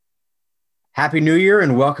Happy New Year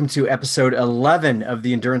and welcome to episode 11 of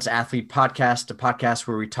the Endurance Athlete Podcast, a podcast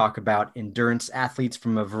where we talk about endurance athletes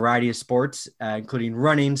from a variety of sports, including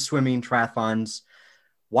running, swimming, triathlons,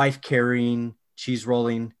 wife carrying, cheese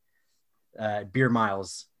rolling, beer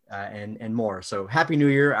miles, and more. So happy New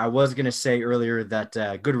Year. I was going to say earlier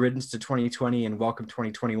that good riddance to 2020 and welcome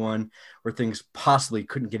 2021, where things possibly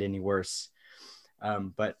couldn't get any worse.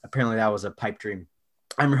 But apparently that was a pipe dream.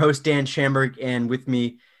 I'm your host, Dan Schamberg, and with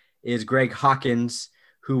me is Greg Hawkins,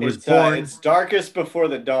 who was born. It's darkest before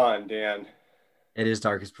the dawn, Dan. It is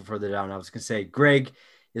darkest before the dawn. I was going to say Greg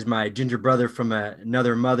is my ginger brother from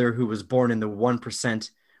another mother who was born in the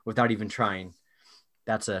 1% without even trying.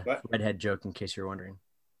 That's a What? redhead joke in case you're wondering.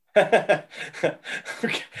 Okay.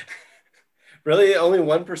 Really? Only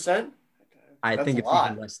 1%? I That's a think it's even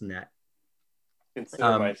lot. less than that.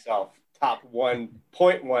 Consider myself top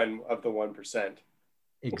 1.1 of the 1%.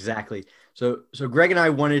 Exactly. So Greg and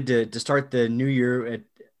I wanted to start the new year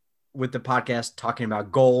with the podcast talking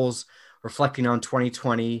about goals, reflecting on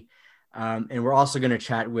 2020. And we're also going to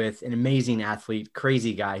chat with an amazing athlete,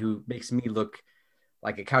 crazy guy who makes me look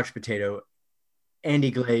like a couch potato,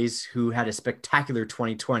 Andy Glaze, who had a spectacular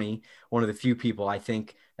 2020, one of the few people I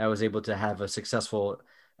think that was able to have a successful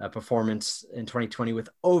performance in 2020 with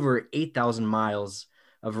over 8,000 miles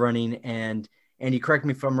of running. And Andy, correct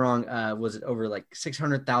me if I'm wrong, was it over like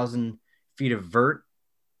 600,000 feet of vert?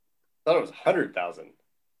 I thought it was 100,000.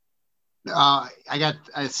 I got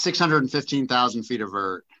 615,000 feet of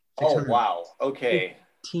vert. Oh, wow. Okay.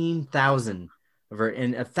 15,000 of vert.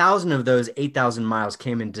 And 1,000 of those 8,000 miles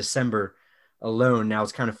came in December alone. Now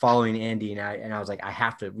it's kind of following Andy, and I was like,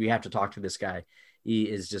 we have to talk to this guy. He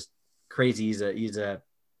is just crazy. He's a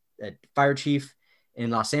fire chief in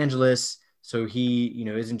Los Angeles. So he,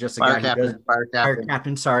 isn't just a Fire guy captain, who does fire captain.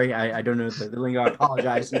 captain. Sorry, I don't know the lingo. I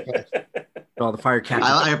apologize. All the fire captain.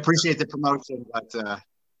 I appreciate the promotion, but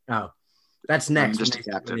oh, that's next. I'm just a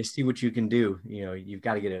captain. When they see what you can do, you've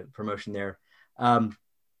got to get a promotion there.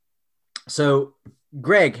 So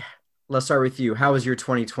Greg, let's start with you. How was your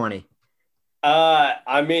 2020?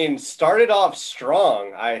 Started off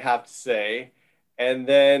strong, I have to say. And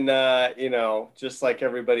then, just like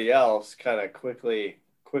everybody else, kind of quickly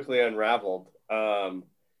unraveled.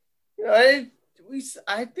 I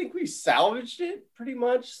think we salvaged it pretty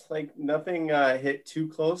much. Like nothing hit too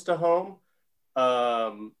close to home.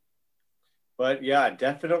 But yeah,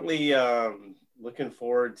 definitely looking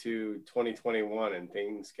forward to 2021 and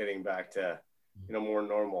things getting back to more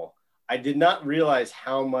normal. I did not realize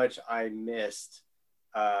how much I missed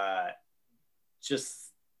just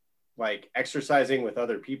like exercising with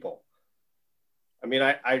other people.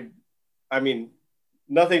 I mean,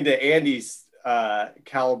 nothing to Andy's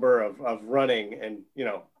caliber of running, and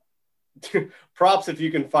props if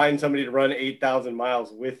you can find somebody to run 8,000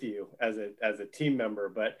 miles with you as a team member.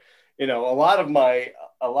 But a lot of my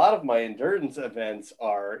endurance events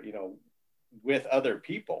are with other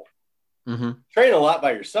people. Mm-hmm. Train a lot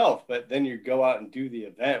by yourself, but then you go out and do the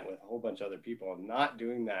event with a whole bunch of other people. And not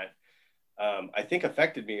doing that, I think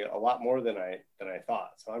affected me a lot more than I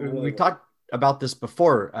thought. So we talked about this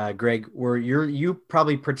before, Greg, where you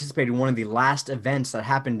probably participated in one of the last events that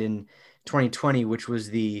happened in 2020, which was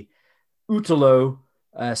the Utalo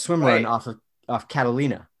swim run off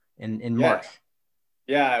Catalina in March.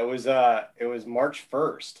 Yeah, it was March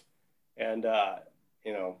 1st, and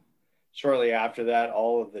shortly after that,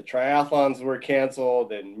 all of the triathlons were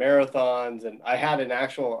canceled and marathons, and I had a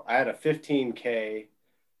 15K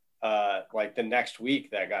like the next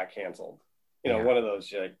week that got canceled. One of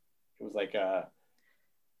those, like, it was like a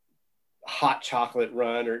hot chocolate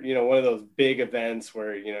run, or one of those big events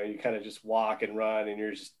where you kind of just walk and run, and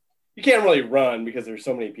you can't really run because there's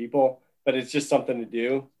so many people, but it's just something to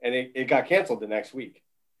do. And it got canceled the next week,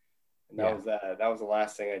 and that was the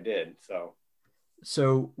last thing I did.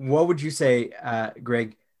 So what would you say,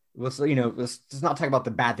 Greg? Let's not talk about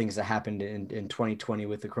the bad things that happened in 2020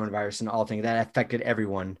 with the coronavirus and all things that affected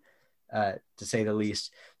everyone, to say the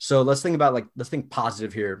least. So let's think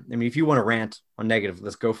positive here. I mean, if you want to rant on negative,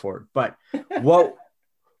 let's go for it. But what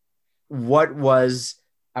was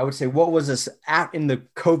this in the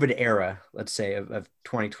COVID era, let's say of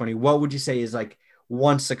 2020, what would you say is like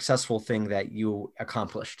one successful thing that you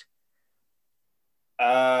accomplished?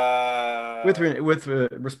 With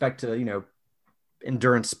respect to,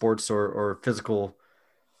 endurance sports or physical.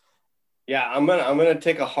 Yeah, I'm gonna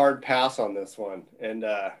take a hard pass on this one, and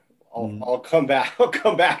I'll come back. I'll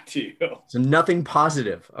come back to you. So nothing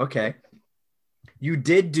positive. Okay. You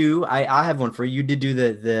did do. I have one for you. You did do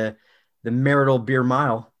the marital beer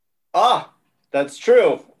mile. That's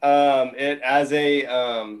true. It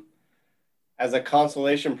as a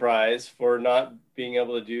consolation prize for not being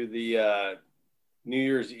able to do the New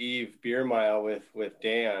Year's Eve beer mile with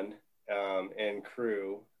Dan and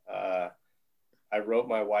crew, I wrote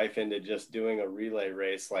my wife into just doing a relay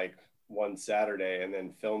race like one Saturday and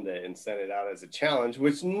then filmed it and sent it out as a challenge,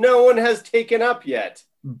 which no one has taken up yet.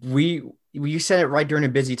 You said it right during a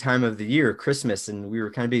busy time of the year, Christmas, and we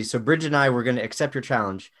were kind of busy. So Bridget and I were going to accept your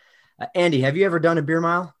challenge. Andy, have you ever done a beer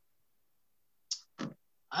mile?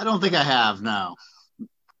 I don't think I have. No.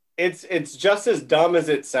 It's just as dumb as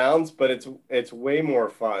it sounds, but it's way more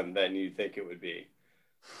fun than you think it would be.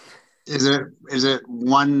 Is it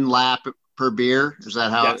one lap per beer? Is that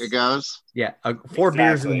how Yes. it goes? Yeah, 4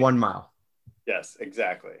 beers in 1 mile. Yes,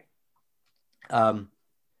 exactly.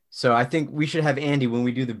 So I think we should have Andy when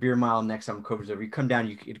we do the beer mile next time COVID's over. You come down,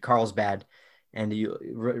 you at Carlsbad, and you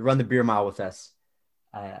run the beer mile with us.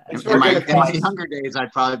 In my younger days,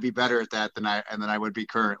 I'd probably be better at that than I would be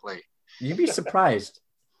currently. You'd be surprised.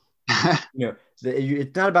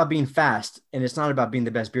 It's not about being fast, and it's not about being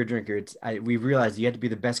the best beer drinker. We realized you have to be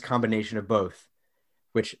the best combination of both,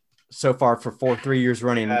 which so far for 3 years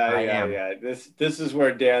running, I am. Yeah. This is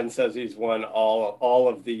where Dan says he's won all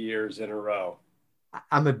of the years in a row.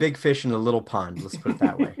 I'm a big fish in a little pond. Let's put it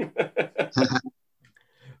that way.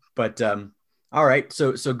 But all right.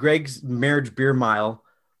 So Greg's marriage beer mile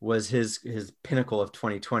was his pinnacle of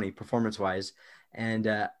 2020 performance wise, and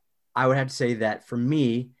I would have to say that for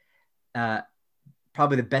me,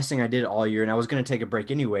 probably the best thing I did all year, and I was going to take a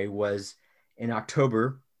break anyway, was in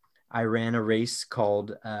October. I ran a race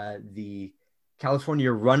called the California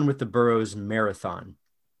Run with the Burros Marathon.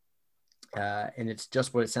 And it's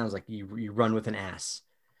just what it sounds like. You run with an ass.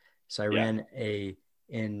 So I ran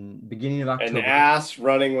in beginning of October. An ass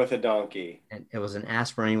running with a donkey. And it was an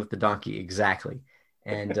ass running with the donkey. Exactly.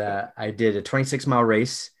 And I did a 26-mile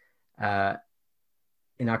race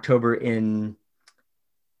in October in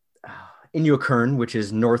Inyokern, which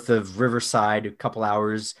is north of Riverside, a couple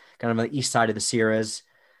hours, kind of on the east side of the Sierras.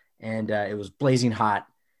 And it was blazing hot,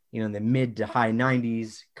 in the mid to high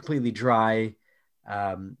 90s, completely dry.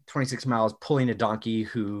 26 miles pulling a donkey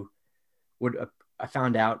who would I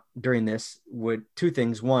found out during this would two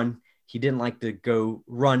things. One, he didn't like to go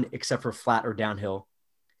run except for flat or downhill.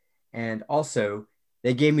 And also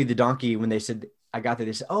they gave me the donkey when they said I got there.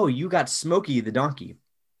 They said, "Oh, you got Smokey the donkey."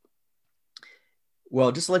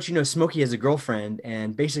 Well, just to let you know, Smokey has a girlfriend,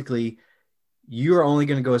 and basically you're only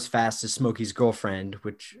going to go as fast as Smokey's girlfriend,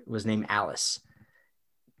 which was named Alice.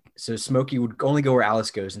 So Smokey would only go where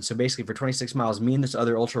Alice goes. And so basically for 26 miles, me and this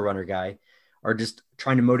other ultra runner guy are just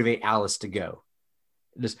trying to motivate Alice to go.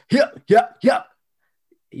 Just, yep,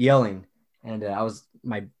 yelling. And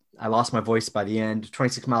I lost my voice by the end.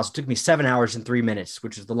 26 miles. It took me 7 hours and 3 minutes,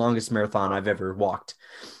 which is the longest marathon I've ever walked.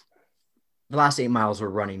 The last 8 miles were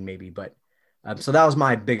running maybe, but so that was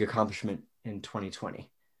my big accomplishment in 2020.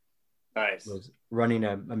 Nice. Was running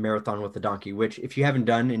a marathon with a donkey, which if you haven't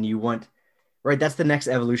done and you want, right, that's the next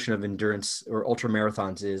evolution of endurance or ultra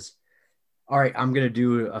marathons is, all right, I'm going to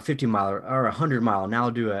do a 50 miler or a 100 mile. Now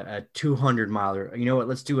I'll do a 200 miler. You know what?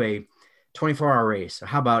 Let's do a 24-hour race.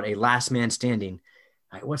 How about a last man standing?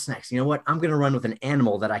 All right, what's next? You know what? I'm going to run with an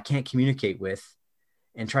animal that I can't communicate with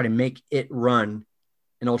and try to make it run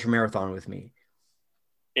an ultra marathon with me.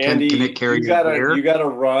 Andy, can it carry you gotta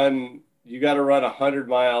run 100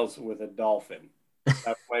 miles with a dolphin.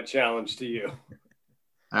 That's my challenge to you.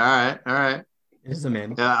 All right. It is a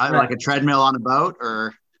man. Yeah, like a treadmill on a boat,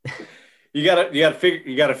 or you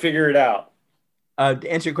gotta figure it out. To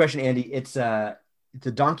answer your question, Andy, it's the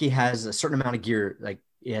donkey has a certain amount of gear. Like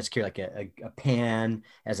it has to carry like a pan,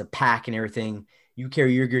 as a pack and everything. You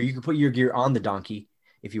carry your gear. You can put your gear on the donkey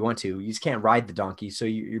if you want to. You just can't ride the donkey. So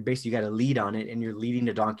you're basically got to lead on it, and you're leading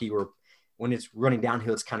the donkey. Or when it's running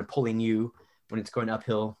downhill, it's kind of pulling you. When it's going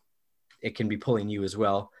uphill, it can be pulling you as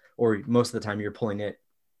well. Or most of the time, you're pulling it.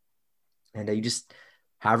 And you just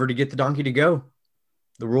however to get the donkey to go.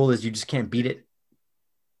 The rule is you just can't beat it.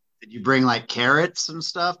 Did you bring like carrots and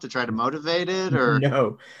stuff to try to motivate it, or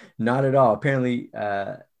no, not at all? Apparently,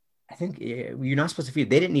 I think you're not supposed to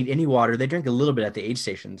feed. They didn't need any water. They drank a little bit at the aid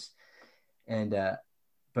stations, and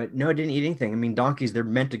but no, it didn't eat anything. I mean, donkeys, they're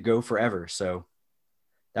meant to go forever. So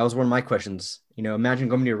that was one of my questions. Imagine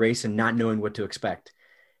going to a race and not knowing what to expect,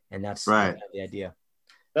 and that's right. The idea.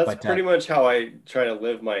 That's pretty much how I try to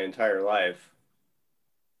live my entire life.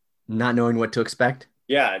 Not knowing what to expect.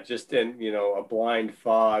 Yeah, just in a blind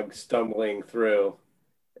fog, stumbling through.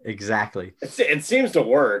 Exactly. It seems to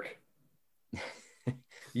work.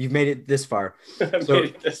 You've made it this far. I've made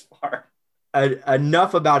it this far.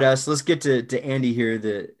 Enough about us. Let's get to Andy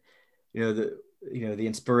here. the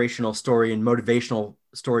inspirational story and motivational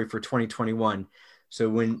story for 2021. So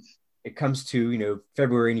when it comes to,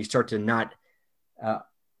 February and you start to not uh,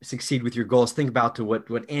 succeed with your goals, think about to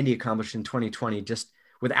what Andy accomplished in 2020, just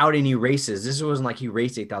without any races. This wasn't like he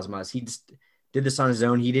raced 8,000 miles. He just did this on his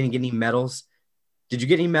own. He didn't get any medals. Did you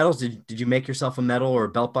get any medals? Did you make yourself a medal or a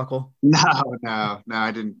belt buckle? No,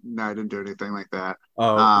 I didn't. No, I didn't do anything like that.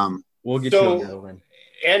 Oh, we'll get you a medal then.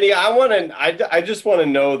 Andy, I just want to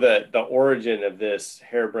know the origin of this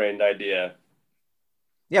harebrained idea.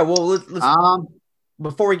 Yeah, well, let's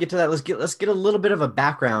before we get to that, let's get a little bit of a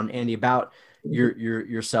background, Andy, about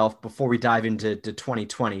yourself before we dive into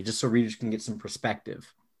 2020, just so readers can get some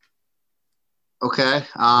perspective. Okay.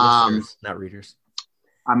 Listeners, not readers.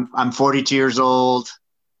 I'm 42 years old.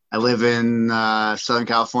 I live in Southern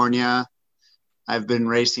California. I've been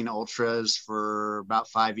racing ultras for about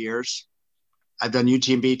 5 years. I've done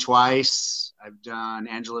UTMB twice. I've done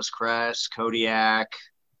Angeles Crest, Kodiak,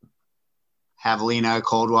 Javelina,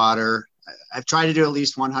 Coldwater. I've tried to do at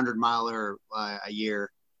least 100 miler a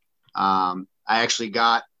year. I actually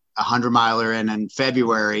got a 100 miler in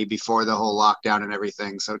February before the whole lockdown and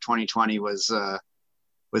everything. So 2020 was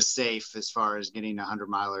safe as far as getting a 100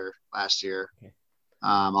 miler last year. Okay.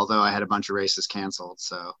 Although I had a bunch of races canceled.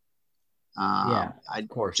 So yeah, of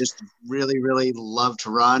course. Just really, really love to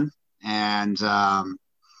run. And I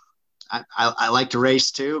like to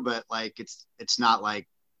race too, but like it's not like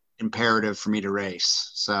imperative for me to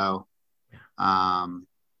race. So I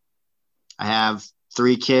have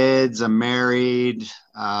 3 kids. I'm married.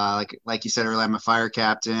 Like you said earlier, I'm a fire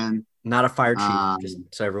captain. Not a fire chief, just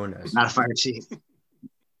so everyone knows. Not a fire chief.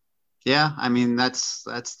 Yeah, I mean that's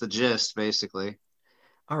the gist basically.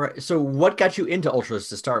 All right. So what got you into ultras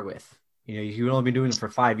to start with? You've only been doing it for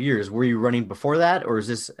 5 years. Were you running before that, or is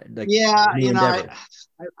this like a new endeavor?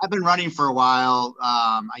 I've been running for a while.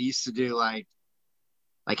 I used to do like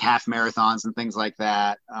half marathons and things like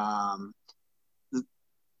that.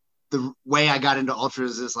 The way I got into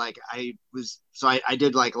ultras is like I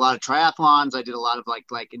did like a lot of triathlons. I did a lot of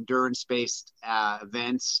like endurance based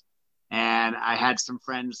events, and I had some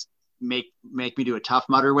friends make me do a Tough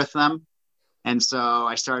Mudder with them. And so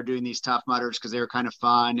I started doing these Tough Mudders because they were kind of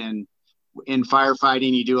fun. And in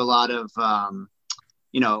firefighting, you do a lot of,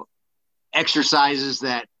 exercises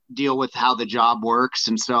that deal with how the job works.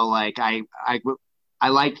 And so like, I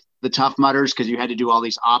liked the Tough Mudders because you had to do all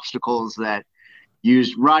these obstacles that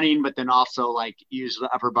used running, but then also like use the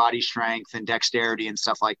upper body strength and dexterity and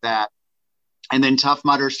stuff like that. And then Tough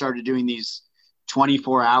Mudders started doing these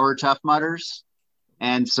 24-hour Tough Mudders.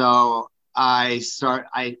 And so I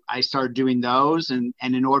started doing those, and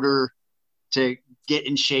in order to get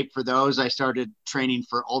in shape for those, I started training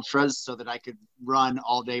for ultras so that I could run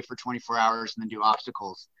all day for 24 hours and then do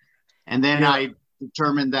obstacles. And then I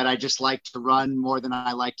determined that I just like to run more than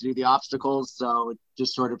I like to do the obstacles. So it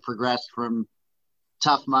just sort of progressed from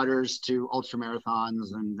Tough Mudders to ultra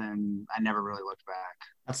marathons, and then I never really looked back.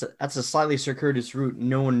 That's a slightly circuitous route.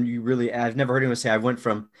 I've never heard anyone say I went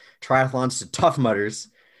from triathlons to Tough Mudders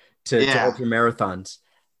to ultra marathons.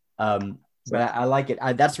 But I like it.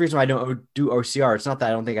 That's the reason why I don't do OCR. It's not that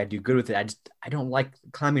I don't think I do good with it. I don't like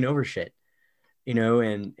climbing over shit,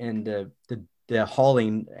 and the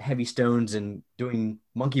hauling heavy stones and doing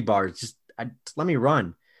monkey bars. Just let me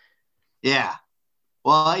run. Yeah.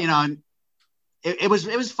 Well, it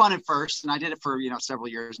was fun at first, and I did it for several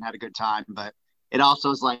years and had a good time. But it also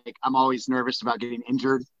is like I'm always nervous about getting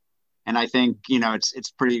injured, and I think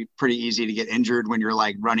it's pretty easy to get injured when you're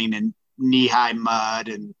like running in knee-high mud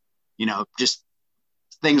and just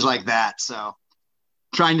things like that. So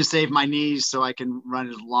trying to save my knees so I can run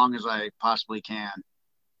as long as I possibly can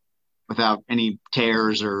without any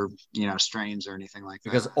tears or strains or anything like that.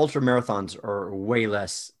 Because ultra marathons are way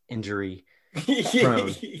less injury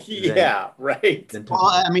prone. Right. Well,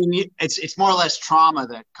 I mean, it's more or less trauma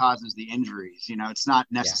that causes the injuries. It's not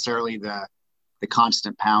necessarily the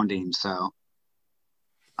constant pounding. So,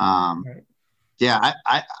 right. Yeah,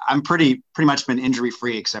 I'm pretty much been injury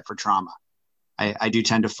free except for trauma. I do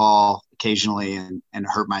tend to fall occasionally and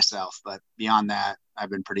hurt myself, but beyond that, I've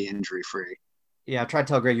been pretty injury free. Yeah, I try to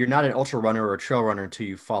tell Greg, you're not an ultra runner or a trail runner until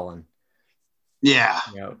you've fallen. Yeah,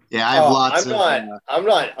 yeah, I have lots I'm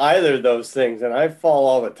not either of those things, and I fall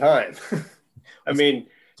all the time. I mean,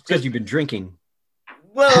 it's because you've been drinking.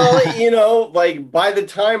 Well, like by the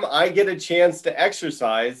time I get a chance to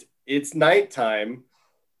exercise, it's nighttime.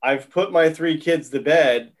 I've put my 3 kids to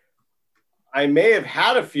bed. I may have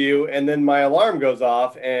had a few, and then my alarm goes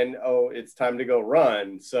off, and it's time to go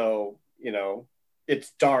run. So it's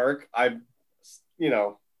dark. I'm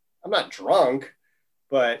not drunk,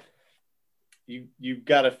 but you've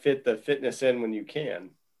got to fit the fitness in when you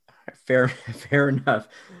can. Fair enough.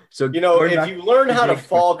 So If you learn how to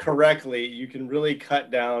fall correctly, you can really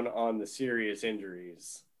cut down on the serious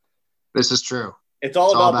injuries. This is true. It's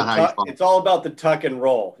all about the tuck and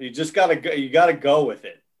roll. You just gotta go. You gotta go with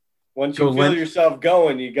it. Once you feel yourself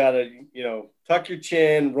going, you gotta tuck your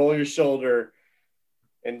chin, roll your shoulder,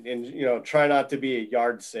 and try not to be a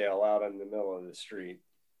yard sale out in the middle of the street.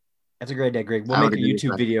 That's a great idea, Greg. We'll make a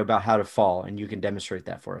YouTube video about how to fall, and you can demonstrate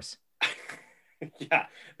that for us. Yeah,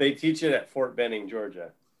 they teach it at Fort Benning,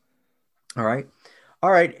 Georgia. All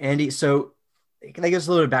right, Andy. So, can I give us a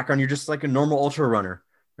little bit of background? You're just like a normal ultra runner,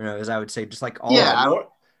 as I would say, just like all. Yeah,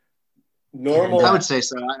 normal. I would say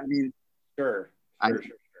so. I mean, sure.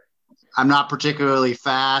 I'm not particularly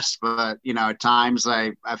fast, but at times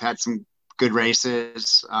I've had some good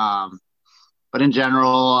races. But in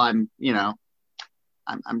general, I'm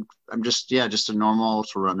just a normal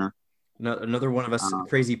ultra runner. No, another one of us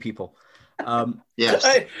crazy people. Yes.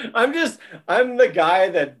 I'm the guy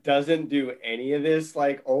that doesn't do any of this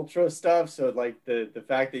like ultra stuff. So like the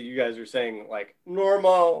fact that you guys are saying like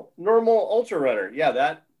normal ultra runner,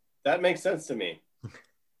 yeah, that makes sense to me.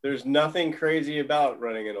 There's nothing crazy about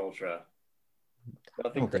running an ultra.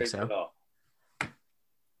 Nothing crazy at all.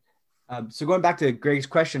 So going back to Greg's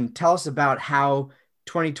question, tell us about how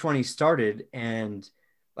 2020 started and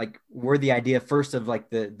like where the idea first of like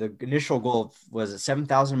the initial goal was it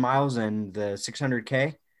 7,000 miles and the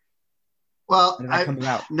 600K? Well, so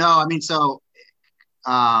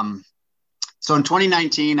in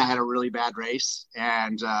 2019 I had a really bad race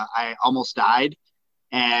and I almost died,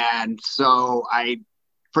 and so I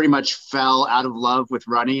pretty much fell out of love with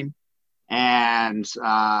running and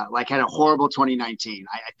had a horrible 2019.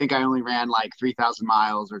 I think I only ran like 3,000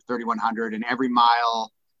 miles or 3,100, and every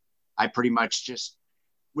mile I pretty much just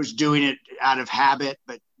was doing it out of habit,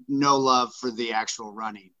 but no love for the actual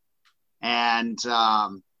running. And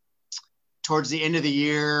towards the end of the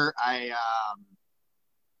year, I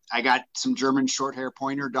got some German short hair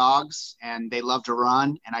pointer dogs, and they love to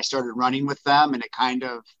run. And I started running with them, and it kind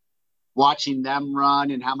of, watching them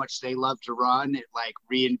run and how much they love to run, it like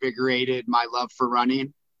reinvigorated my love for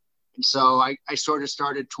running. And so I sort of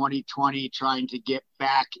started 2020 trying to get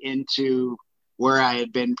back into where I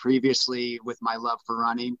had been previously with my love for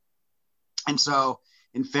running. And so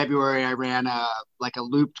in February, I ran a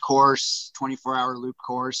looped course, 24-hour loop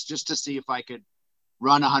course, just to see if I could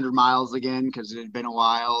run 100 miles again, because it had been a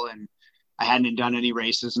while and I hadn't done any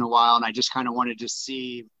races in a while. And I just kind of wanted to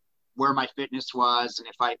see where my fitness was and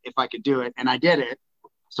if I could do it. And I did it.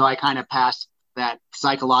 So I kind of passed that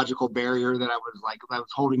psychological barrier that was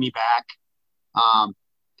holding me back.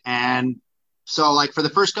 And so like for the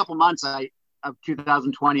first couple months of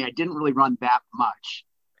 2020, I didn't really run that much.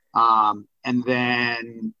 And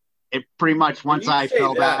then it pretty much, once I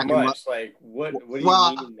fell back. Much, like what do you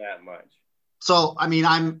mean that much? So, I mean,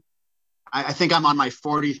 I think I'm on my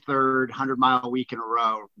 43rd 100-mile week in a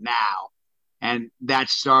row now. And that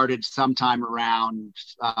started sometime around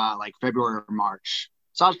like February or March.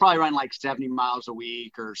 So I was probably running like 70 miles a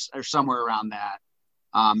week or somewhere around that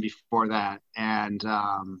before that. And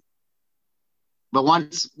but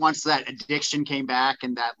once that addiction came back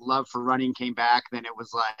and that love for running came back, then it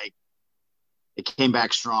was like it came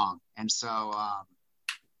back strong. And so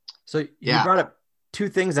you brought up two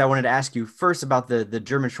things I wanted to ask you. First, about the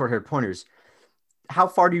German short-haired pointers. How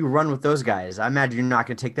far do you run with those guys? I imagine you're not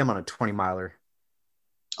going to take them on a 20-miler.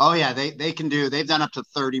 Oh yeah, they've done up to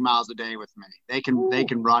 30 miles a day with me. They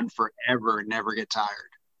can run forever and never get tired.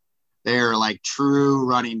 They're like true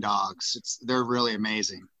running dogs. They're really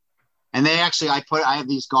amazing. And they actually, I have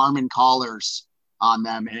these Garmin collars on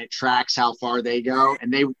them, and it tracks how far they go,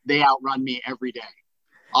 and they outrun me every day.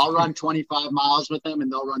 I'll run 25 miles with them and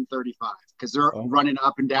they'll run 35 because they're running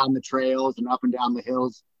up and down the trails and up and down the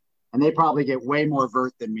hills. And they probably get way more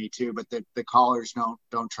vert than me too, but the collars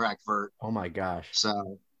don't track vert. Oh my gosh!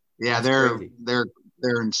 So yeah, they're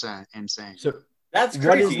insane. So that's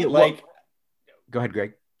crazy. Go ahead,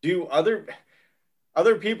 Greg. Do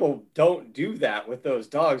other people don't do that with those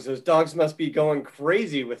dogs? Those dogs must be going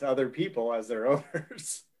crazy with other people as their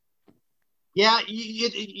owners. Yeah,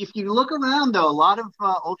 if you look around though, a lot of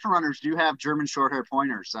ultra runners do have German short hair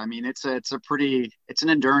pointers. I mean, it's an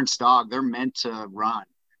endurance dog. They're meant to run.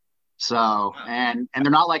 So, and they're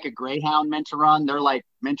not like a greyhound meant to run. They're like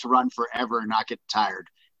meant to run forever and not get tired.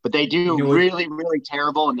 But they do really, really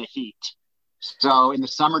terrible in the heat. So in the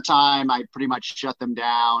summertime, I pretty much shut them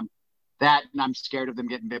down. That, and I'm scared of them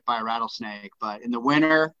getting bit by a rattlesnake. But in the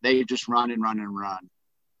winter, they just run and run and run.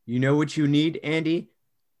 You know what you need, Andy?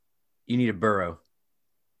 You need a burro.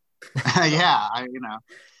 Yeah,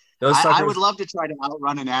 Those I would suckers, love to try to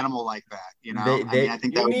outrun an animal like that. I mean, I they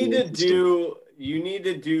think that would be interesting. you need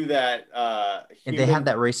to do that and they have human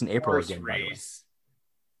that race in April horse again, by the way. race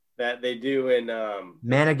that they do in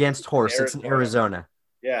Man against in horse. It's in Arizona. Arizona.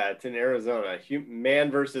 Yeah, it's in Arizona.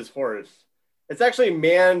 Man versus horse. It's actually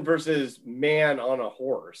man versus man on a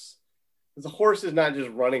horse. Because a horse is not just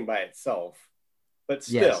running by itself, but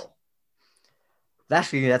Yes. still.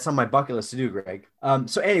 Actually, that's on my bucket list to do, Greg.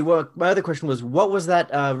 So anyway, my other question was, what was that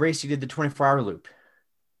race you did the 24-hour loop?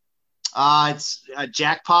 It's a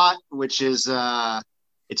Jackpot, which is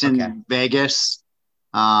it's Okay. in Vegas.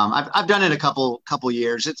 I've done it a couple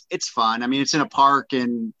years. It's fun. I mean, it's in a park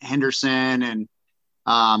in Henderson, and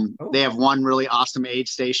Oh, they have one really awesome aid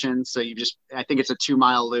station. So I think it's a 2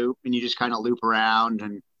 mile loop, and you just kind of loop around.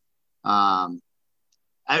 And um,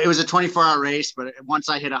 it was a 24-hour race, but once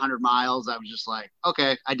I hit 100 miles, I was just like,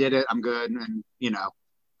 okay, I did it. I'm good. And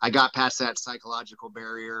I got past that psychological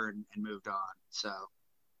barrier and moved on. So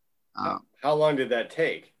How long did that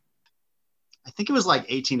take? I think it was like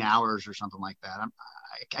 18 hours or something like that.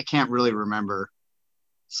 I can't really remember.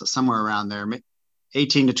 So somewhere around there,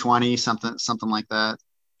 18 to 20, something like that.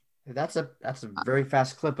 that's a very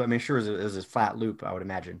fast clip. I mean, sure, it was a flat loop, I would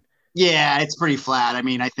imagine. Yeah, it's pretty flat. I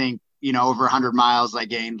mean, I think, over 100 miles, I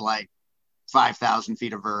gained like 5,000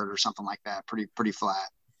 feet of vert or something like that. Pretty flat.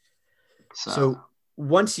 So, So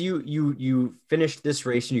once you finished this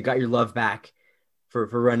race and you got your love back for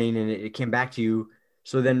running and it came back to you,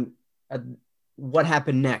 so then uh, what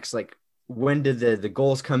happened next? Like when did the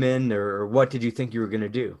goals come in, or what did you think you were going to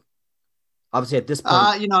do? Obviously, at this point,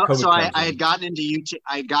 so COVID I, comes I had in. gotten into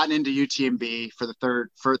I had gotten into UTMB for the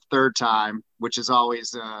third time, which is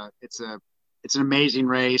always it's an amazing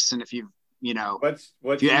race. And if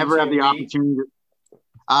What's you ever have the UTMB?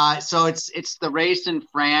 opportunity, so it's the race in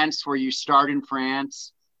France where you start in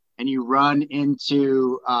France and you run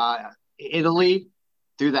into Italy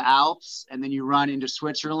through the Alps, and then you run into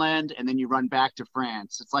Switzerland, and then you run back to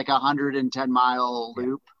France. It's like a 110-mile Yeah.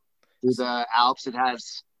 loop through the Alps. It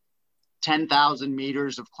has 10,000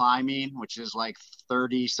 meters of climbing, which is like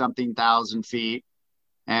 30 something thousand feet.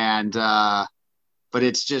 And, but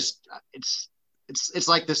it's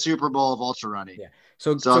like the Super Bowl of ultra running. Yeah.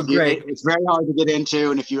 So So Greg, it's very hard to get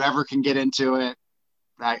into. And if you ever can get into it,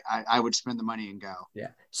 I would spend the money and go. yeah.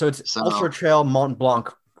 So it's So Ultra Trail Mont Blanc.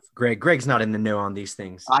 Greg's not in the know on these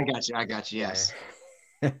things. I got you. I got you. Yeah. Yes.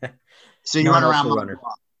 Yeah. So you Not run an around ultra Mont runner.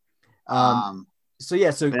 Blanc. Um, Um, so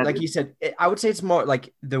yeah, so that, like you said, I would say it's more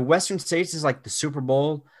like the Western States is like the Super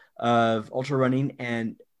Bowl of ultra running,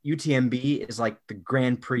 and UTMB is like the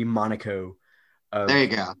Grand Prix Monaco there of you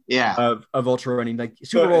go. Yeah. of ultra running. Like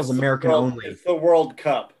So Super Bowl is American only. it's the World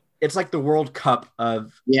Cup. It's like the World Cup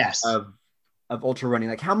Yes. of ultra running.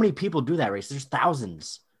 Like how many people do that race? There's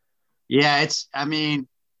thousands. Yeah. I mean,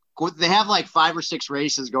 they have like 5 or 6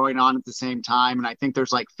 races going on at the same time. And I think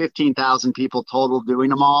there's like 15,000 people total doing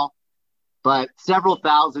them all, but several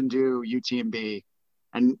thousand do UTMB,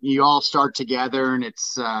 and you all start together. And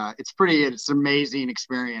it's an amazing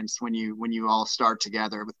experience when you all start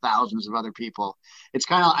together with thousands of other people. It's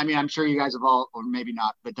kind of, I mean, I'm sure you guys have all, or maybe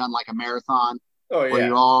not, but done like a marathon Oh where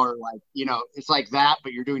you yeah. all are like, it's like that,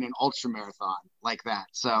 but you're doing an ultra marathon like that.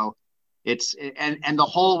 So and the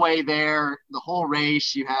whole way there, the whole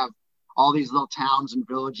race, you have all these little towns and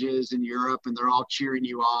villages in Europe, and they're all cheering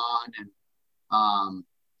you on. And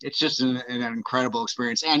it's just an incredible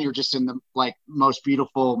experience. And you're just in the like most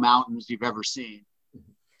beautiful mountains you've ever seen.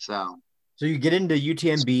 So So you get into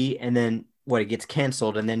UTMB, and then what? It gets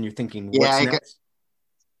canceled, and then you're thinking, what's yeah. next?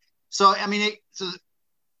 So I mean, so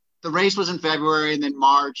the race was in February, and then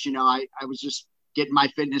March. I was just getting my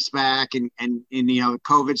fitness back, and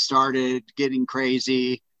COVID started getting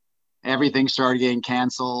crazy. Everything started getting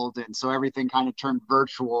canceled, and so everything kind of turned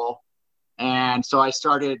virtual. And so I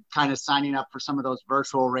started kind of signing up for some of those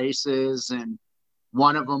virtual races, and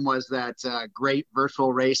one of them was that great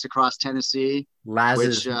virtual race across Tennessee, which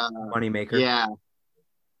Laz's moneymaker, yeah,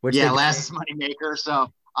 which they yeah, Laz's moneymaker. So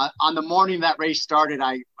on the morning that race started,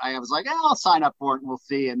 I was like, I'll sign up for it and we'll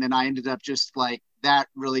see. And then I ended up just like that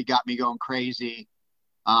really got me going crazy.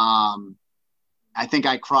 I think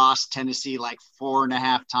I crossed Tennessee like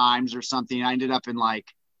 4.5 times or something. I ended up in like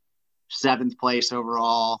 7th place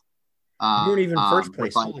overall. you weren't even first With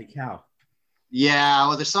place. like, Holy cow! yeah,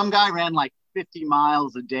 well, there's some guy ran like 50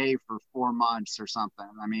 miles a day for 4 months or something.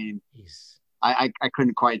 I mean, Jeez. I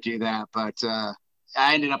couldn't quite do that, but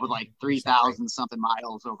I ended up with like Percent rate. 3,000 something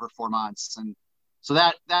miles over 4 months. And so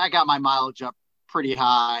that got my mileage up pretty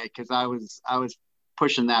high because I was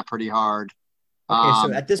pushing that pretty hard. Okay,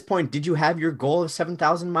 so at this point, did you have your goal of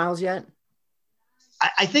 7,000 miles yet?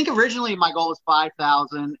 I think originally my goal was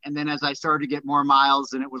 5,000. And then as I started to get more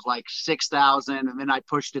miles, and it was like 6,000. And then I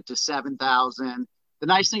pushed it to 7,000. The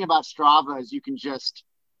nice thing about Strava is you can just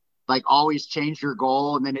like always change your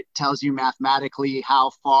goal. And then it tells you mathematically how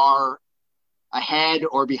far ahead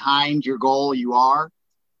or behind your goal you are.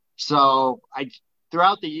 So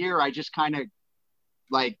throughout the year, I just kind of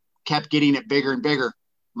like kept getting it bigger and bigger.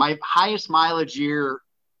 My highest mileage year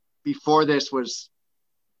before this was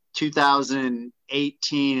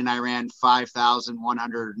 2018, and I ran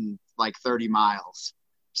 5,130 miles.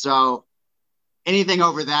 So anything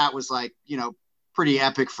over that was like, pretty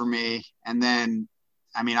epic for me. And then,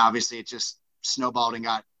 I mean, obviously it just snowballed and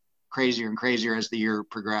got crazier and crazier as the year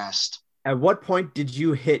progressed. At what point did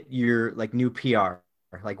you hit your like new PR?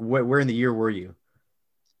 Like where in the year were you?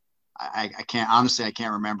 I can't, honestly, I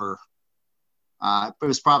can't remember. It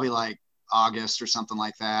was probably like August or something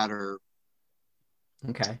like that, or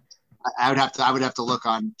okay. I would have to look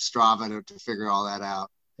on Strava to figure all that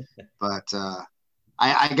out. But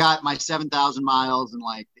I got my 7,000 miles in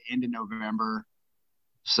like the end of November.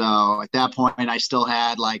 So at that point, I still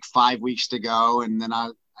had like 5 weeks to go. And then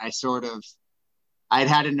I'd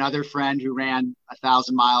had another friend who ran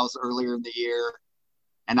 1,000 miles earlier in the year,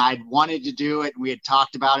 and I'd wanted to do it. And we had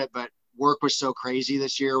talked about it, but work was so crazy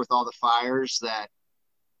this year with all the fires that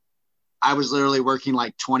I was literally working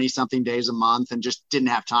like 20 something days a month and just didn't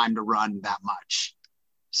have time to run that much.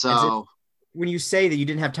 So when you say that you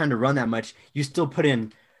didn't have time to run that much, you still put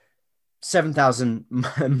in 7,000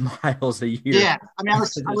 miles a year. Yeah. I mean, I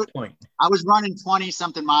was running 20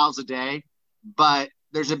 something miles a day, but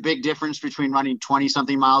there's a big difference between running 20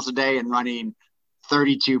 something miles a day and running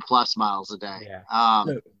 32 plus miles a day. Yeah.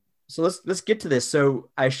 So let's get to this.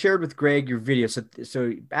 So I shared with Greg your video.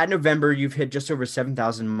 So at November, you've hit just over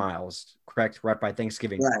 7,000 miles, correct? Right by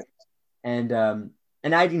Thanksgiving. Right. And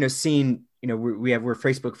I'd, seen, we're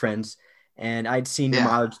Facebook friends, and I'd seen your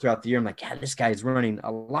mileage throughout the year. I'm like, yeah, this guy's running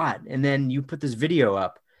a lot. And then you put this video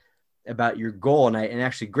up about your goal. And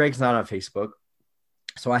actually Greg's not on Facebook.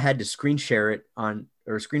 So I had to screen share it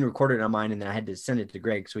screen record it on mine. And then I had to send it to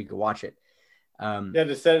Greg so he could watch it. You had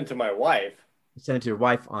to send it to my wife. Send it to your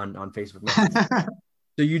wife on Facebook Messenger.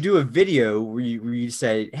 So you do a video where you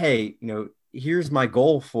say, hey, here's my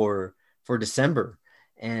goal for December.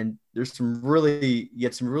 And there's you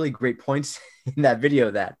had some really great points in that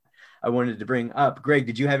video that I wanted to bring up. Greg,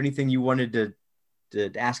 did you have anything you wanted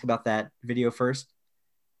to ask about that video first?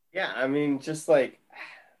 Yeah. I mean, just like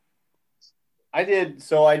I did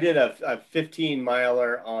a 15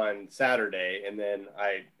 miler on Saturday, and then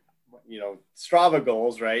Strava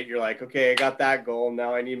goals, right? You're like, okay, I got that goal.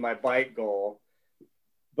 Now I need my bike goal.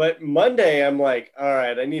 But Monday, I'm like, all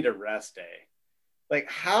right, I need a rest day. Like,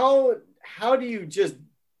 how do you just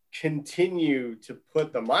continue to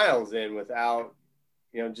put the miles in without,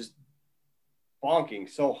 just bonking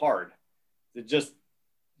so hard? Is it just,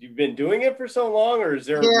 you've been doing it for so long, or is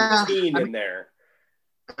there a routine in there?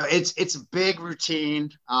 It's a big routine.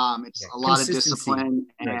 It's a lot of discipline,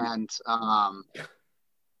 and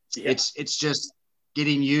it's just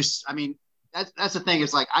getting used. I mean, that's the thing.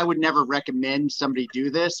 It's like, I would never recommend somebody do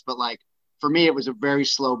this, but like for me, it was a very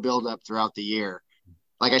slow buildup throughout the year.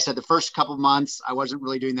 Like I said, the first couple months, I wasn't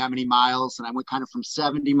really doing that many miles, and I went kind of from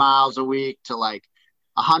 70 miles a week to like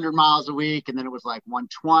 100 miles a week. And then it was like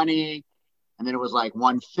 120, and then it was like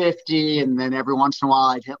 150. And then every once in a while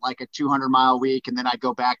I'd hit like a 200-mile week, and then I'd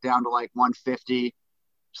go back down to like 150.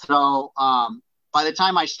 So by the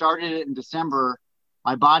time I started it in December,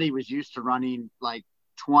 my body was used to running like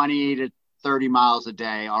 20 to 30 miles a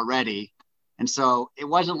day already. And so it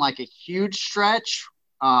wasn't like a huge stretch,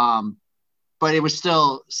 but it was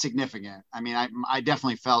still significant. I mean, I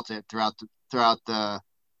definitely felt it throughout the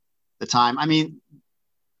time. I mean,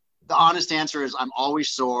 the honest answer is I'm always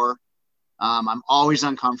sore. I'm always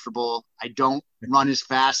uncomfortable. I don't run as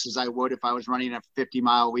fast as I would if I was running a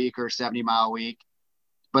 50-mile week or 70-mile week.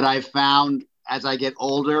 But I've found as I get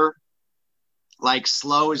older, like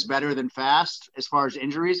slow is better than fast as far as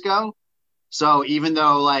injuries go. So even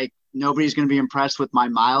though like nobody's going to be impressed with my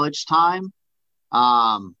mileage time,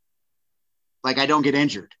 like I don't get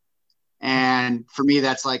injured. And for me,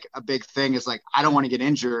 that's like a big thing, is like, I don't want to get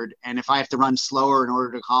injured. And if I have to run slower in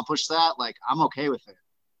order to accomplish that, like I'm okay with it.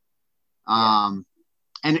 And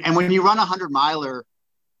when you run a 100-miler,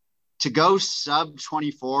 to go sub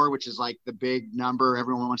 24, which is like the big number,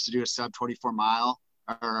 everyone wants to do a sub 24 mile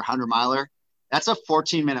or 100-miler. That's a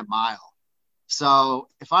 14-minute mile. So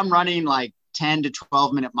if I'm running like 10 to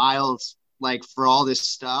 12-minute miles, like for all this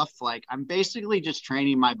stuff, like I'm basically just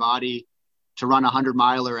training my body to run a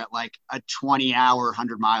 100-miler at like a 20-hour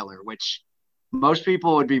 100-miler, which most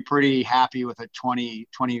people would be pretty happy with a 20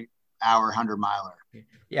 hour 100 miler.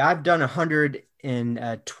 Yeah, I've done 100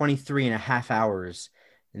 in 23 and a half hours.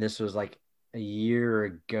 And this was like a year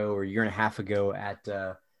ago or a year and a half ago at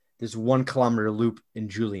this 1 kilometer loop in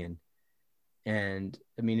Julian. And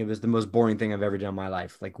I mean, it was the most boring thing I've ever done in my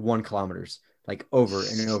life, like 1 kilometers, like over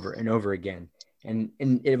and over and over again. And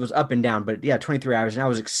it was up and down, but yeah, 23 hours. And I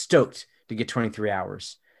was stoked to get 23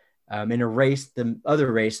 hours. In a race, the other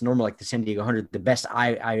race, normal, like the San Diego 100, the best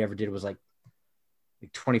I ever did was like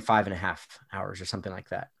 25 and a half hours or something like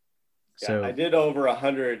that. Yeah, So I did over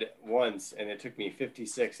 100 once, and it took me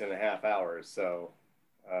 56 and a half hours. So,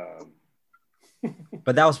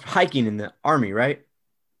 but that was hiking in the army, right?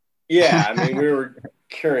 yeah, I mean, we were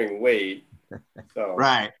carrying weight. So,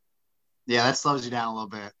 Right. Yeah, that slows you down a little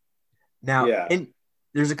bit. Now, yeah.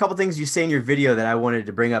 There's a couple things you say in your video that I wanted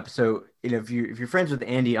to bring up. So, if you're friends with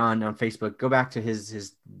Andy on Facebook, go back to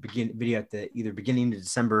his video at the either beginning of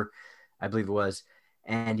December, I believe it was,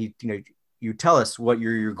 and you tell us what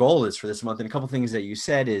your goal is for this month. And a couple things that you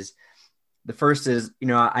said is the first is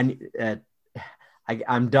I'm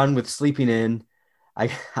done with sleeping in.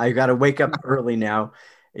 I got to wake up early now.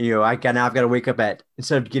 I've got to wake up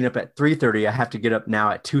instead of getting up at 3:30, I have to get up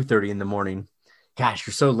now at 2:30 in the morning. Gosh,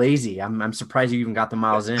 you're so lazy. I'm surprised you even got the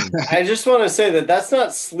miles in. I just want to say that that's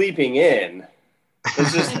not sleeping in.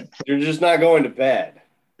 It's just you're just not going to bed.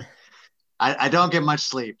 I don't get much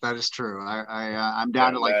sleep. That is true. I'm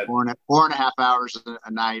down to like 4.5 hours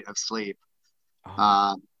a night of sleep.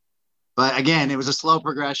 But again, it was a slow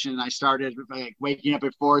progression. I started like waking up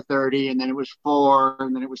at 4:30, and then it was 4,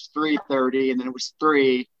 and then it was 3:30, and then it was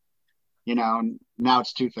 3. Now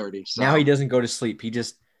it's 2:30. So now he doesn't go to sleep. He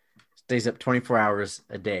just stays up 24 hours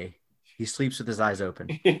a day. He sleeps with his eyes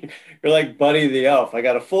open. You're like Buddy the Elf. I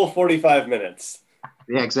got a full 45 minutes.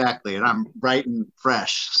 Yeah, exactly. And I'm bright and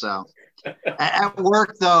fresh. So at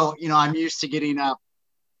work, though, I'm used to getting up,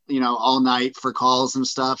 all night for calls and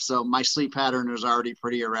stuff. So my sleep pattern is already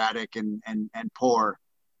pretty erratic and poor.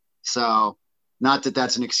 So not that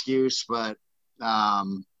that's an excuse, but I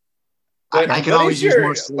can always use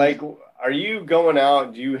more sleep. Like, are you going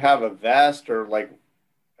out? Do you have a vest, or like,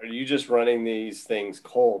 are you just running these things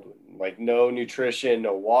cold? Like no nutrition,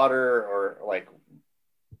 no water, or like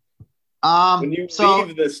when you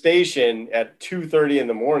leave the station at 2:30 in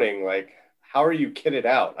the morning, like how are you kitted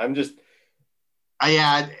out? I'm just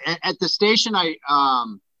at the station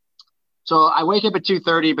so I wake up at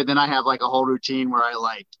 2:30, but then I have like a whole routine where I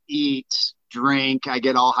like eat, drink, I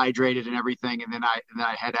get all hydrated and everything, and then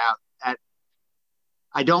I head out.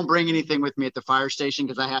 I don't bring anything with me at the fire station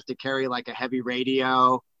because I have to carry like a heavy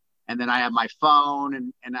radio, and then I have my phone,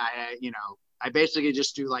 and I basically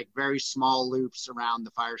just do like very small loops around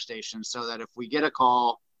the fire station so that if we get a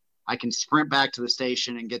call, I can sprint back to the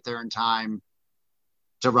station and get there in time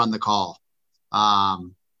to run the call.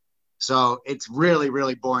 So it's really,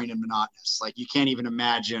 really boring and monotonous. Like you can't even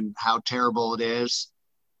imagine how terrible it is,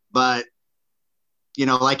 but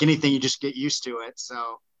like anything, you just get used to it.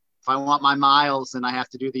 So if I want my miles, then I have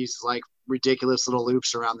to do these like ridiculous little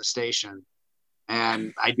loops around the station.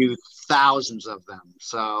 And I do thousands of them.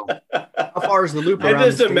 So how far is the loop I'm around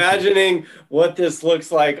just imagining what this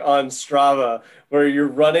looks like on Strava, where you're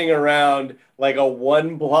running around like a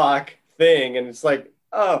 1-block thing. And it's like,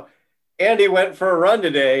 oh, Andy went for a run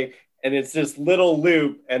today. And it's this little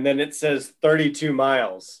loop. And then it says 32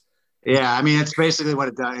 miles. Yeah. I mean, it's basically what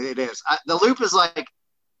it is. The loop is like,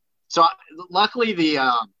 so luckily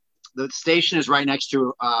the station is right next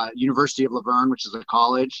to University of Laverne, which is a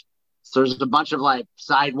college. So there's a bunch of like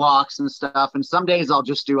sidewalks and stuff. And some days I'll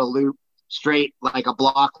just do a loop straight, like a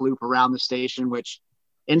block loop around the station, which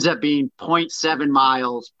ends up being 0.7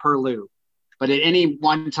 miles per loop. But at any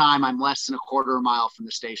one time, I'm less than a quarter of a mile from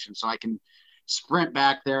the station. So I can sprint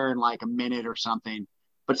back there in like a minute or something.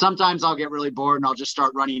 But sometimes I'll get really bored and I'll just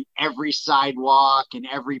start running every sidewalk and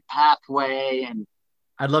every pathway. And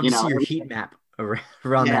I'd love to see your heat map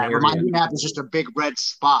around that area. My heat map is just a big red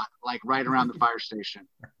spot, like right around the fire station.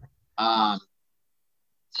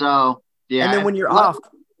 So yeah. And then when you're off,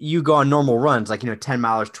 you go on normal runs, like 10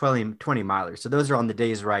 milers, 20 milers. So those are on the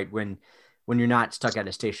days, right, when you're not stuck at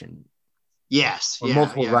a station. Yes. Or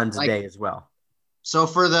multiple runs a day as well. So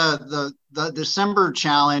for the December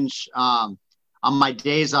challenge, on my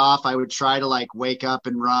days off, I would try to like wake up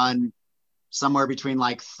and run somewhere between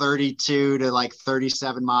like 32 to like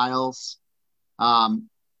 37 miles. And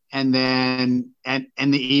then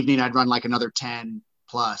in the evening, I'd run like another 10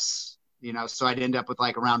 plus, so I'd end up with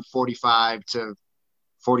like around 45 to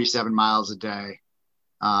 47 miles a day.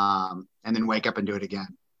 And then wake up and do it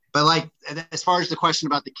again. But like, as far as the question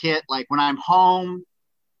about the kit, like when I'm home,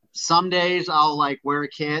 Some days I'll like wear a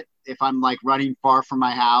kit if I'm like running far from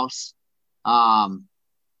my house. Um,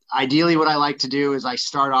 Ideally, what I like to do is I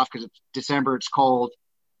start off because it's December, it's cold,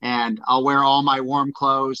 and I'll wear all my warm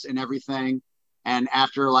clothes and everything. And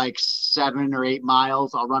after like 7 or 8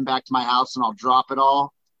 miles, I'll run back to my house and I'll drop it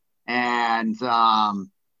all. And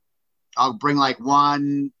I'll bring like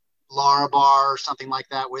one Lara bar or something like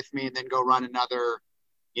that with me and then go run another,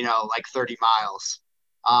 like 30 miles.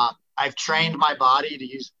 I've trained my body to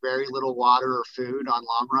use very little water or food on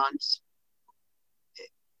long runs.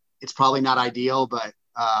 It's probably not ideal, but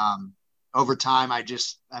over time, I've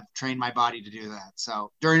trained my body to do that.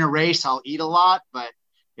 So during a race, I'll eat a lot, but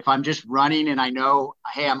if I'm just running and I know,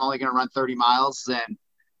 hey, I'm only going to run 30 miles, then,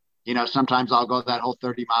 sometimes I'll go that whole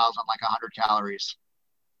 30 miles on like 100 calories.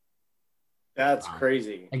 That's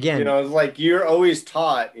crazy. Again, it's like you're always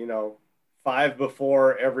taught, 5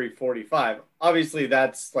 before every 45. Obviously,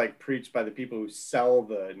 that's like preached by the people who sell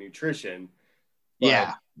the nutrition.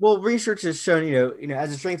 Yeah. Well, research has shown,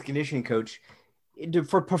 as a strength conditioning coach,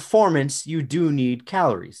 for performance, you do need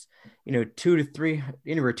calories. 2 to 3,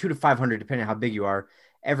 anywhere 2 to 500, depending on how big you are,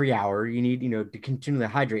 every hour. You need, to continually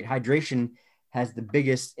hydrate. Hydration has the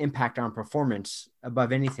biggest impact on performance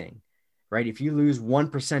above anything, right? If you lose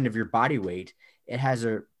 1% of your body weight, it has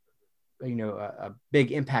a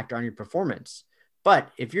big impact on your performance.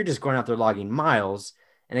 But if you're just going out there logging miles,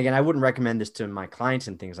 and again, I wouldn't recommend this to my clients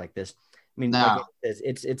and things like this. I mean, like it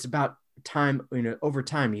says, it's about time. Over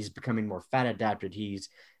time, he's becoming more fat adapted. He's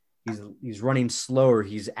running slower.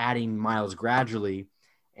 He's adding miles gradually,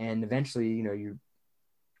 and eventually, you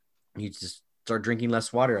just start drinking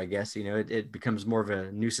less water. I guess it becomes more of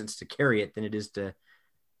a nuisance to carry it than it is to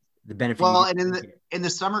the benefit. Well, and in the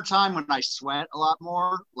summertime when I sweat a lot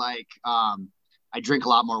more, like I drink a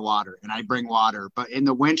lot more water and I bring water. But in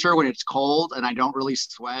the winter when it's cold and I don't really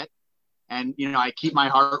sweat, and I keep my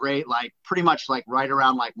heart rate like pretty much like right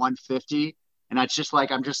around like 150, and it's just like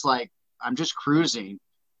I'm just cruising.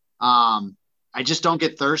 I just don't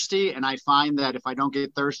get thirsty, and I find that if I don't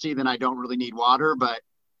get thirsty, then I don't really need water. But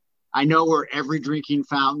I know where every drinking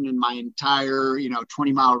fountain in my entire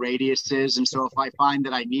 20-mile radius is, and so if I find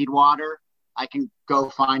that I need water, I can go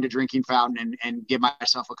find a drinking fountain and give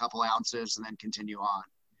myself a couple ounces and then continue on.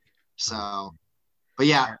 So, but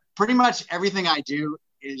yeah, pretty much everything I do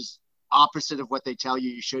is opposite of what they tell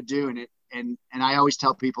you should do. And I always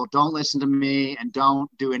tell people, don't listen to me and don't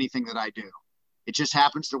do anything that I do. It just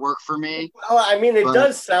happens to work for me. Well, I mean, it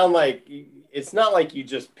does sound like it's not like you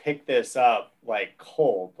just pick this up like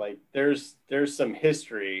cold. Like there's some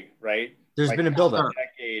history, right? There's like been a buildup.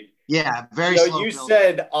 Decade. Yeah, very slow. You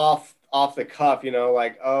said off the cuff,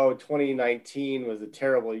 like, oh, 2019 was a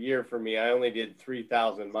terrible year for me. I only did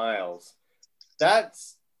 3,000 miles.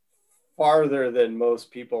 That's farther than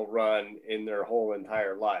most people run in their whole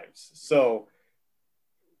entire lives. So,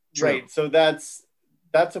 True. Right. So that's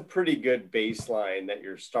a pretty good baseline that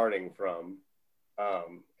you're starting from.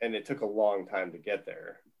 And it took a long time to get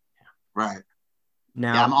there. Right.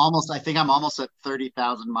 Now, yeah, I think I'm almost at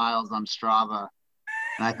 30,000 miles on Strava.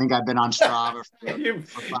 And I think I've been on Strava for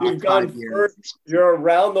you've gone 5 years. You're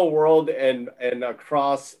around the world and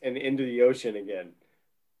across and into the ocean again.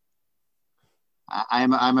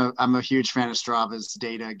 I'm a huge fan of Strava's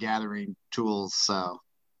data gathering tools, so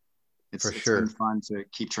it's been fun to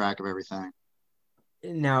keep track of everything.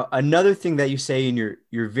 Now, another thing that you say in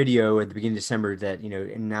your video at the beginning of December that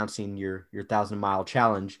announcing your 1,000-mile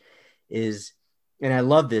challenge is, and I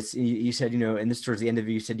love this. You said and this towards the end of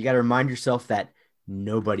it, you said you got to remind yourself that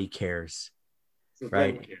nobody cares,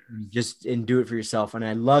 right? Just and do it for yourself. And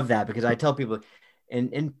I love that because I tell people,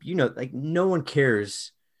 and like no one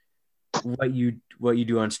cares what you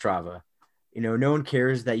do on Strava. No one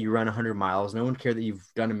cares that you run 100 miles. No one cares that you've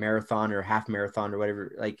done a marathon or a half marathon or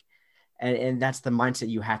whatever. Like, and that's the mindset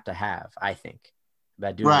you have to have, I think,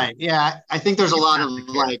 about doing right. It. Yeah, I think there's a lot of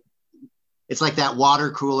like, it's like that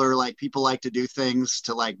water cooler. Like people like to do things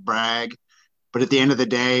to like brag, but at the end of the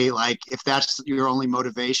day, like if that's your only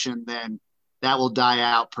motivation, then that will die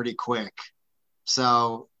out pretty quick.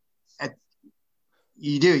 So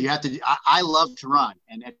you have to. I love to run,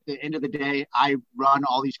 and at the end of the day, I run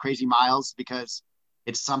all these crazy miles because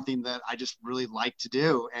it's something that I just really like to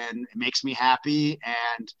do, and it makes me happy,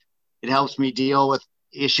 and it helps me deal with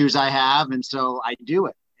issues I have, and so I do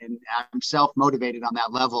it, and I'm self-motivated on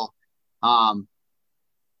that level. I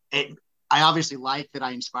obviously like that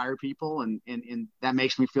I inspire people, and that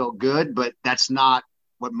makes me feel good, but that's not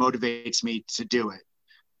what motivates me to do it.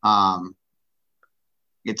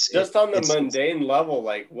 It's just on the mundane level,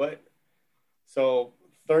 like what? So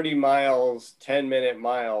 30 miles, 10-minute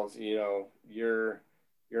miles, you're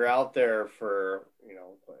you're out there for,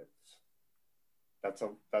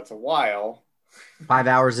 that's a while. 5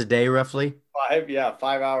 hours a day, roughly. 5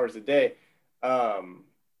 hours a day.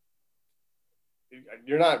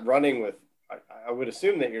 You're not running with, I would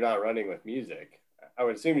assume that you're not running with music. I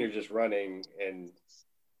would assume you're just running and.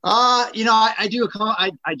 I do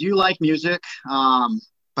like music.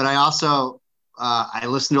 But I also, I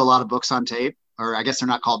listen to a lot of books on tape, or I guess they're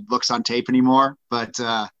not called books on tape anymore, but,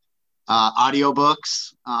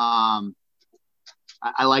 audiobooks.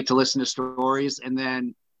 I like to listen to stories. And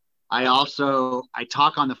then I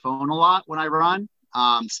talk on the phone a lot when I run,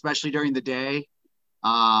 especially during the day.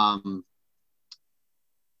 My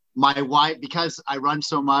wife, because I run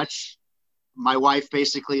so much, my wife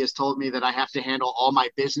basically has told me that I have to handle all my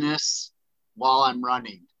business while I'm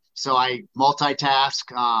running. So I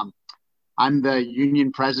multitask. I'm the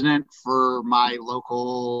union president for my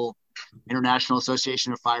local International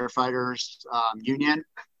Association of Firefighters union.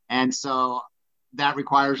 And so that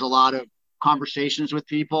requires a lot of conversations with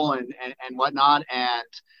people and whatnot. And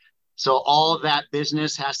so all of that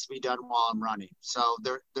business has to be done while I'm running. So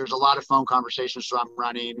there's a lot of phone conversations. So I'm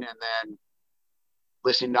running and then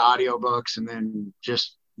listening to audiobooks and then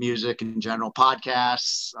just music in general,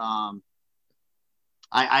 podcasts.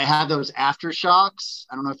 I have those aftershocks.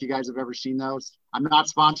 I don't know if you guys have ever seen those. I'm not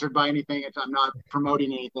sponsored by anything. I'm not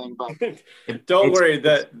promoting anything, but don't worry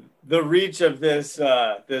that the reach of this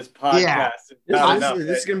podcast is not enough.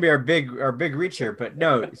 This is going to be our big reach here, but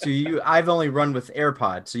no. So I've only run with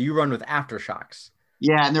AirPods. So you run with aftershocks.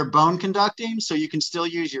 Yeah, and they're bone conducting, so you can still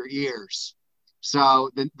use your ears. So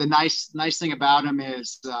the nice thing about them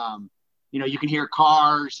is, you can hear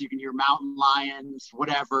cars, you can hear mountain lions,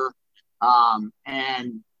 whatever.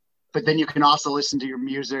 But then you can also listen to your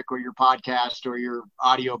music or your podcast or your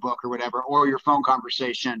audiobook or whatever, or your phone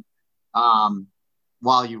conversation,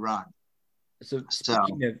 while you run. So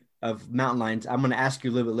speaking of mountain lions, I'm going to ask you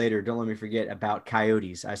a little bit later. Don't let me forget about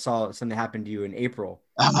coyotes. I saw something happen to you in April.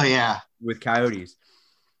 Oh yeah. With coyotes.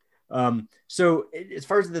 So as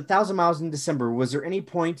far as the 1,000 miles in December, was there any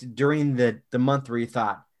point during the month where you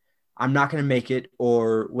thought, I'm not going to make it?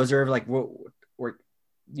 Or was there ever where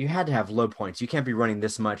you had to have low points? You can't be running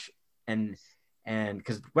this much. And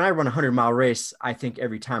because when I run a 100-mile race, I think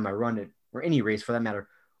every time I run it, or any race for that matter,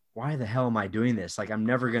 why the hell am I doing this? Like, I'm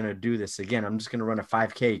never going to do this again. I'm just going to run a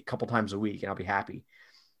 5K a couple times a week and I'll be happy.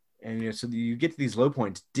 And so you get to these low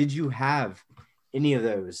points. Did you have any of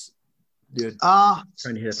those? Dude,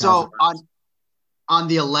 so on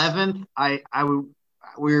the 11th,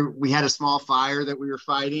 we had a small fire that we were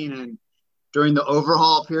fighting, and during the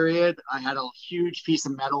overhaul period, I had a huge piece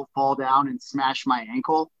of metal fall down and smash my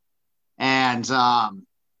ankle, and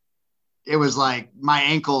it was like my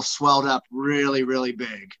ankle swelled up really, really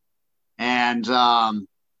big, and I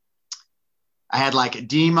had like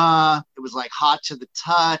edema. It was like hot to the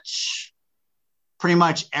touch. Pretty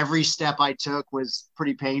much every step I took was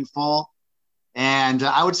pretty painful. And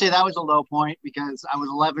I would say that was a low point because I was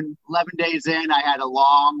 11 days in. I had a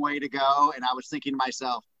long way to go. And I was thinking to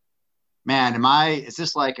myself, man, is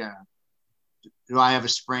this like do I have a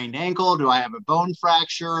sprained ankle? Do I have a bone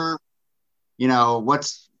fracture? Am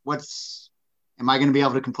I going to be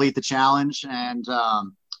able to complete the challenge? And, I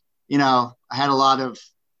had a lot of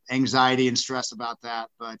anxiety and stress about that,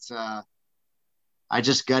 but I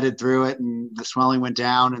just gutted through it and the swelling went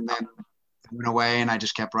down and then went away and I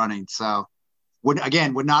just kept running. So would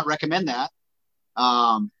not recommend that.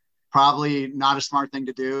 Probably not a smart thing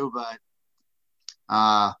to do, but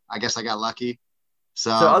I guess I got lucky.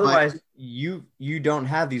 So otherwise you don't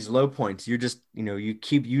have these low points. You're just, you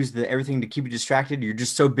keep everything to keep you distracted. You're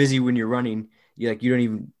just so busy when you're running. You don't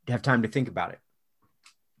even have time to think about it.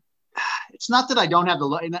 It's not that I don't have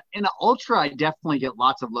in an ultra, I definitely get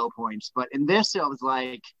lots of low points, but in this, it was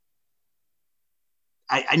like,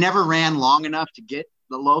 I never ran long enough to get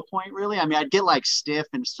the low point really. I mean, I'd get like stiff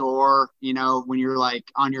and sore, when you're like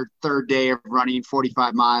on your third day of running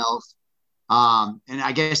 45 miles. And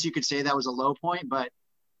I guess you could say that was a low point, but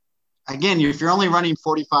again, if you're only running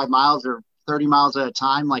 45 miles or 30 miles at a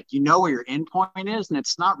time, like, where your end point is, and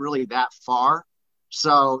it's not really that far.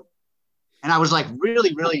 So, and I was like,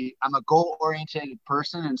 really, really, I'm a goal oriented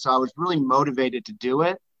person. And so I was really motivated to do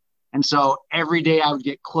it. And so every day I would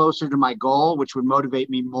get closer to my goal, which would motivate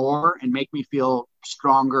me more and make me feel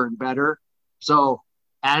stronger and better. So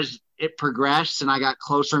as it progressed and I got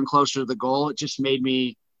closer and closer to the goal, it just made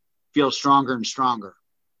me feel stronger and stronger.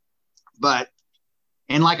 But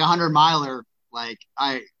in like 100-miler,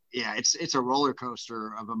 it's a roller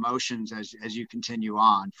coaster of emotions as you continue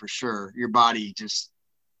on, for sure. Your body just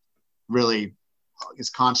really is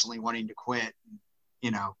constantly wanting to quit,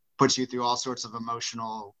 puts you through all sorts of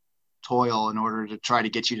emotional toil in order to try to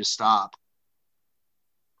get you to stop.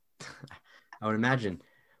 I would imagine.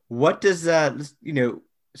 What does so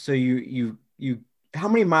how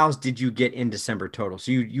many miles did you get in December total?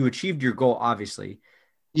 So you achieved your goal, obviously.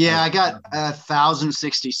 Yeah, I got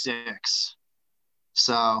 1,066.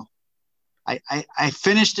 So I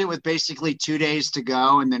finished it with basically 2 days to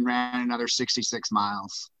go and then ran another 66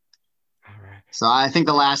 miles. All right. So I think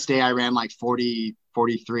the last day I ran like 40,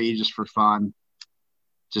 43 just for fun.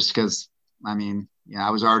 Just because, I mean, yeah,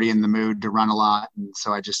 I was already in the mood to run a lot. And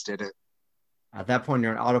so I just did it. At that point,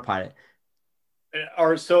 you're on autopilot.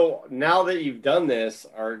 So now that you've done this,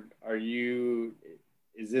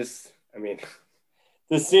 is this, I mean,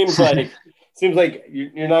 this seems like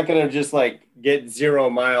you're not going to just like get 0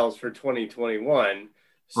 miles for 2021.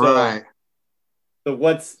 So, right. So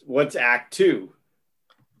what's Act 2?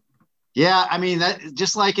 Yeah, I mean, that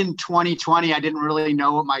just like in 2020, I didn't really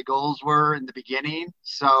know what my goals were in the beginning.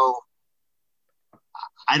 So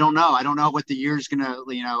I don't know. I don't know what the year's gonna,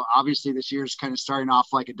 obviously this year's kind of starting off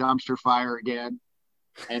like a dumpster fire again.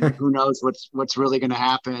 And who knows what's really gonna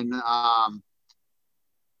happen.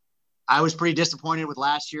 I was pretty disappointed with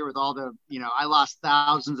last year with all the, I lost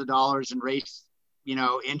thousands of dollars in race,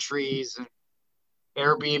 entries and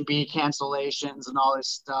Airbnb cancellations and all this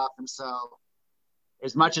stuff. And so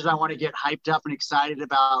as much as I want to get hyped up and excited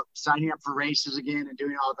about signing up for races again and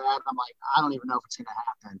doing all that, I'm like, I don't even know if it's going to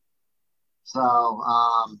happen. So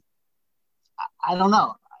I don't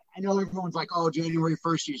know. I know everyone's like, oh, January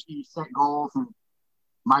 1st, you set goals. And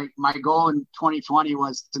my goal in 2020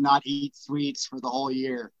 was to not eat sweets for the whole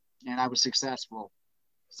year. And I was successful.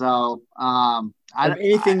 So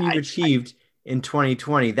Anything you've achieved in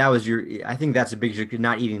 2020, I think that's a big issue,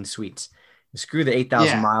 not eating sweets. Screw the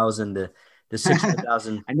 8,000 miles and the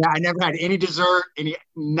 600,000. I never had any dessert,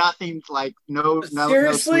 nothing, like no.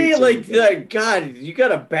 Seriously, like God, you got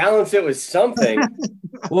to balance it with something.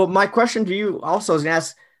 Well, my question to you also is going to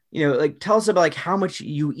ask, tell us about like how much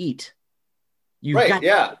you eat. You've got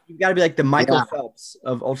to be like the Michael Phelps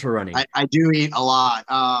of ultra running. I do eat a lot.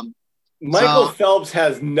 Michael Phelps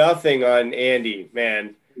has nothing on Andy,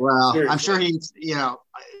 man. Well, seriously. I'm sure he's, the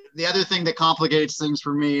other thing that complicates things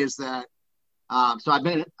for me is that, so I've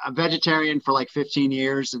been a vegetarian for like 15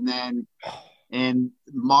 years. And then in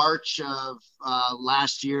March of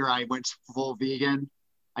last year, I went full vegan.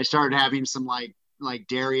 I started having some like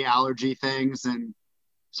dairy allergy things. And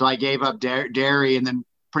so I gave up dairy, and then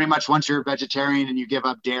pretty much once you're a vegetarian and you give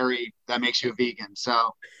up dairy, that makes you a vegan.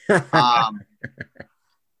 So,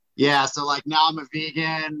 yeah. So like now I'm a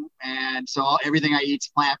vegan, and so everything I eat is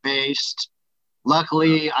plant-based.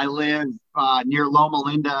 Luckily, I live near Loma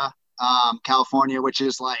Linda, California, which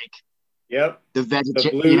is like, the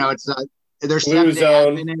it's there's blue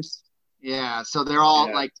zone. Yeah. So they're all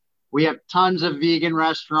like, we have tons of vegan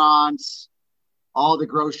restaurants. All the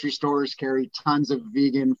grocery stores carry tons of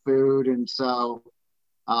vegan food. And so,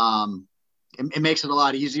 it makes it a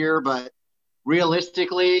lot easier, but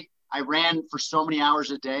realistically, I ran for so many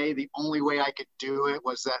hours a day. The only way I could do it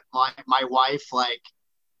was that my wife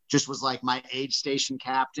just was like my aid station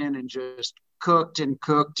captain and just cooked and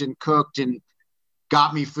cooked and cooked and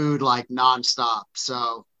got me food like nonstop.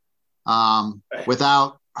 So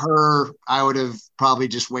without her, I would have probably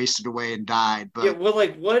just wasted away and died. But well,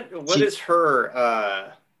 like what is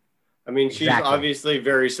her? I mean, she's obviously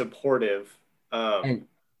very supportive. And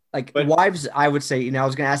like wives, I would say, I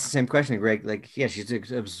was going to ask the same question to Greg. Like, yeah,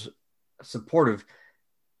 she's supportive.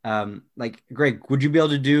 Like, Greg, would you be able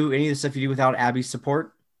to do any of the stuff you do without Abby's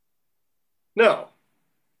support? No,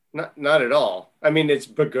 not at all. I mean, it's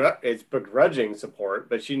begrudging support,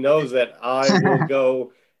 but she knows that I will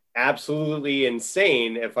go absolutely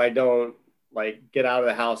insane if I don't like get out of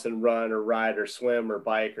the house and run or ride or swim or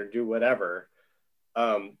bike or do whatever.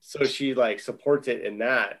 So she like supports it in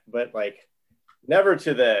that, but like never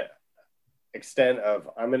to the extent of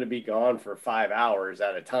I'm going to be gone for 5 hours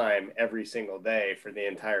at a time every single day for the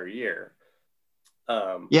entire year.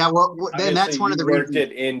 Well, then that's one of the reasons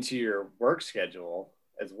it into your work schedule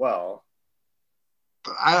as well.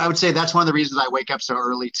 I would say that's one of the reasons I wake up so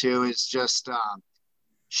early too, is just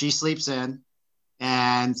she sleeps in.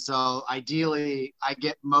 And so ideally I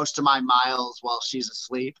get most of my miles while she's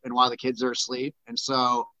asleep and while the kids are asleep. And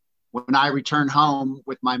so when I return home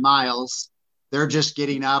with my miles, they're just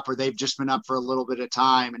getting up or they've just been up for a little bit of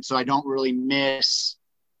time. And so I don't really miss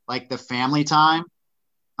like the family time.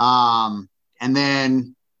 And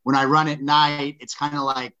then when I run at night, it's kind of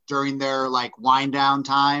like during their like wind down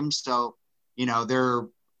time. So, they're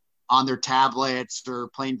on their tablets or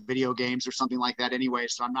playing video games or something like that anyway.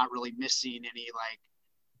 So I'm not really missing any like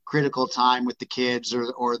critical time with the kids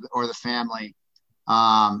or the family.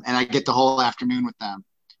 And I get the whole afternoon with them.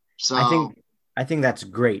 So I think that's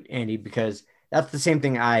great, Andy, because that's the same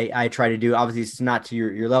thing I try to do. Obviously, it's not to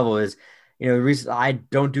your level. Is the reason I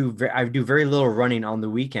don't do I do very little running on the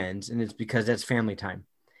weekends, and it's because that's family time,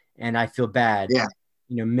 and I feel bad, yeah,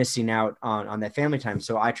 missing out on that family time.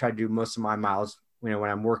 So I try to do most of my miles, when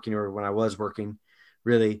I'm working or when I was working,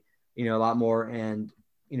 really, a lot more, and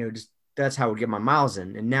just that's how I would get my miles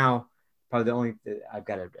in. And now probably I've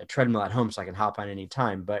got a treadmill at home, so I can hop on any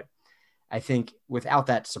time, but I think without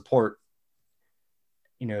that support,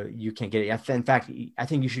 you can't get it. In fact, I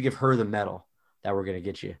think you should give her the medal that we're going to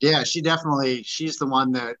get you. Yeah, she's the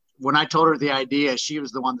one that, when I told her the idea, she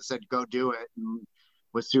was the one that said, go do it, and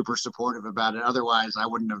was super supportive about it. Otherwise I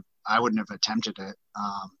wouldn't have attempted it.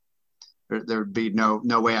 There'd be no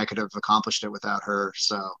way I could have accomplished it without her.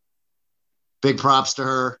 So big props to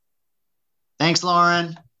her. Thanks,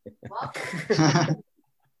 Lauren.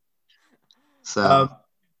 So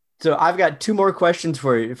I've got two more questions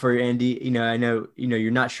for you, Andy. I know,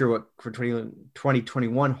 you're not sure what for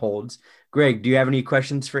 2021 holds. Greg, do you have any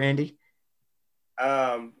questions for Andy?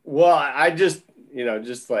 Well, I just,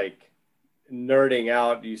 just like nerding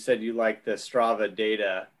out, you said you like the Strava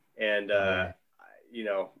data, and,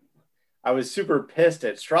 I was super pissed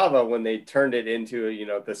at Strava when they turned it into,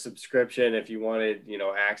 the subscription if you wanted,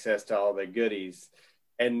 access to all the goodies.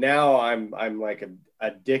 And now I'm like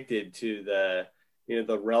addicted to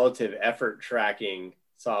the relative effort tracking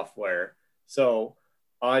software. So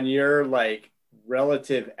on your like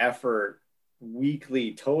relative effort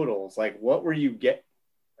weekly totals, like what were you get?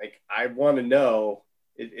 Like, I want to know,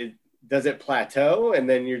 does it plateau and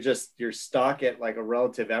then you're stuck at like a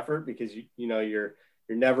relative effort because you're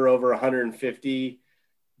never over 150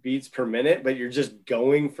 beats per minute, but you're just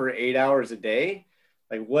going for 8 hours a day?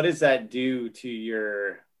 Like, what does that do to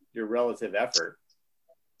your relative effort?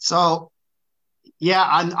 So yeah,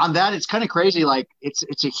 on that, it's kind of crazy. Like it's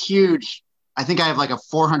a huge, I think I have like a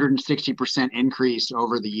 460% increase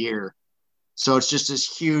over the year. So it's just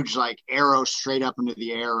this huge like arrow straight up into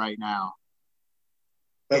the air right now.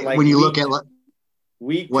 But like when you look at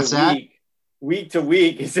week to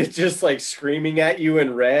week, is it just like screaming at you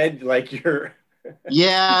in red? Like you're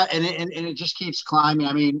yeah, and it just keeps climbing.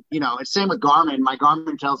 I mean, it's same with Garmin. My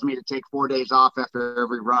Garmin tells me to take 4 days off after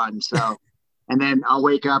every run. So, and then I'll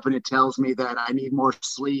wake up and it tells me that I need more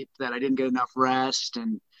sleep, that I didn't get enough rest.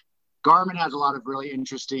 And Garmin has a lot of really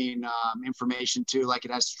interesting information too. Like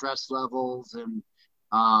it has stress levels and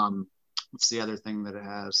what's the other thing that it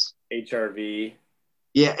has? HRV.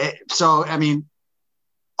 Yeah. So, I mean,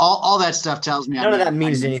 all that stuff tells me. None of that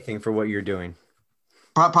means anything for what you're doing.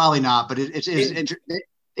 Probably not, but it's the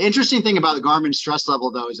interesting thing about the Garmin stress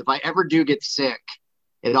level though, is if I ever do get sick,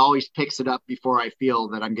 it always picks it up before I feel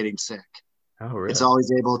that I'm getting sick. Oh, really? It's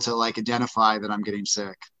always able to like identify that I'm getting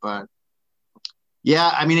sick. But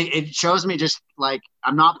yeah, I mean, it shows me just like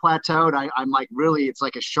I'm not plateaued. I'm like really, it's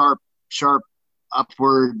like a sharp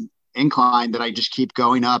upward incline that I just keep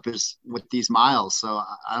going up is with these miles. So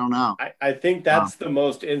I don't know. I think that's the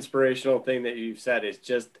most inspirational thing that you've said, is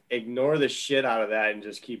just ignore the shit out of that and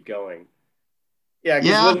just keep going. Yeah,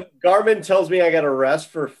 because when Garmin tells me I got to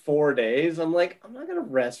rest for 4 days, I'm like, I'm not going to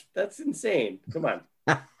rest. That's insane. Come on.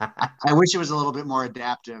 I wish it was a little bit more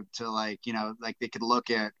adaptive to like, like they could look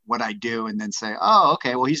at what I do and then say, oh,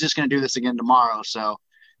 okay, well, he's just going to do this again tomorrow. So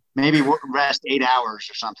maybe rest 8 hours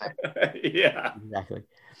or something. Yeah, exactly.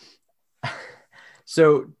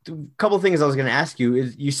 So a couple of things I was going to ask you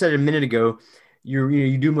is, you said a minute ago,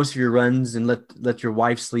 you do most of your runs and let your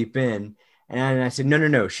wife sleep in. And I said,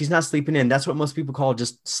 no, she's not sleeping in. That's what most people call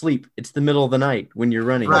just sleep. It's the middle of the night when you're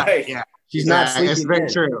running. Right. Yeah. She's not sleeping. It's very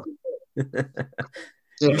true.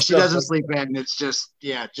 Yeah, she doesn't sleep in. It's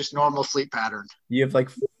just normal sleep pattern. You have like,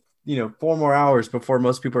 4 more hours before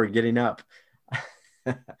most people are getting up.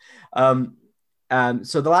 So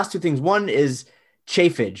the last two things, one is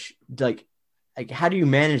chafage. Like how do you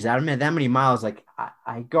manage that? I mean, that many miles, like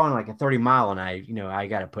I go on like a 30 mile and I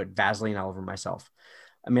got to put Vaseline all over myself.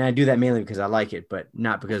 I mean, I do that mainly because I like it, but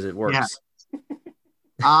not because it works.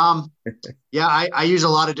 Yeah. I use a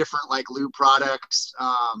lot of different like lube products.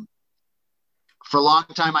 For a long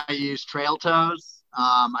time, I use Trail Toes.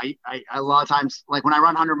 I a lot of times, like when I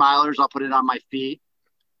run 100 milers, I'll put it on my feet,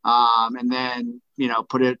 and then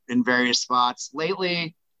put it in various spots.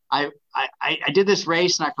 Lately, I did this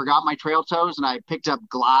race and I forgot my Trail Toes, and I picked up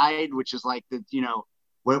Glide, which is like the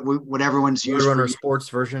what everyone's used for sports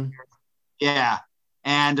version. Yeah,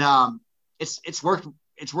 and it's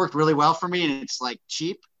worked really well for me, and it's like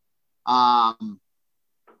cheap.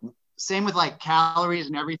 Same with like calories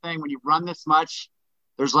and everything. When you run this much,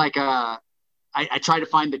 there's like I try to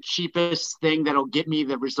find the cheapest thing that'll get me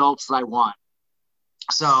the results that I want.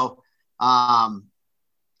 So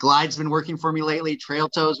Glide's been working for me lately. Trail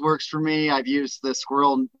Toes works for me. I've used the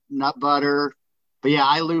squirrel nut butter. But yeah,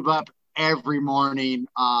 I lube up every morning,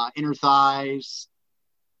 inner thighs,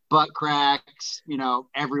 butt cracks,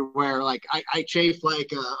 everywhere. Like I chafe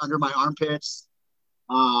like under my armpits.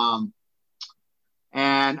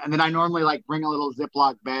 And then I normally like bring a little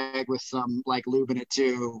Ziploc bag with some like lube in it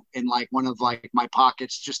too, in like one of like my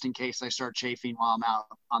pockets, just in case I start chafing while I'm out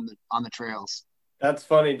on the trails. That's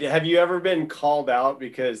funny. Have you ever been called out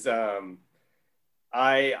because I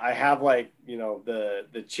have like,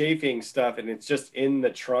 the chafing stuff and it's just in the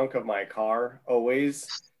trunk of my car always.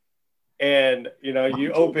 And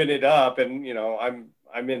you open it up and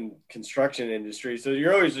I'm in construction industry, so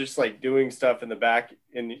you're always just like doing stuff in the back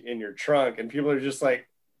in your trunk, and people are just like,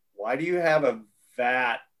 why do you have a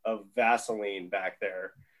vat of Vaseline back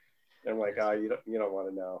there? And I'm like, oh, you don't want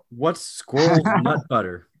to know. What's squirrel's nut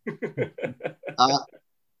butter? You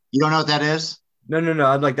don't know what that is? No.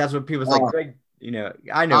 I'm like, that's what people like. Greg,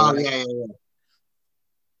 I know. Oh, yeah.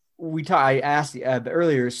 I asked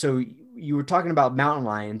earlier, so you were talking about mountain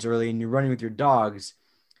lions early and you're running with your dogs.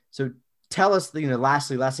 So tell us, last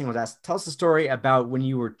thing I was asked, tell us the story about when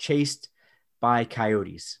you were chased by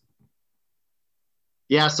coyotes.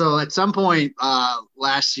 Yeah. So at some point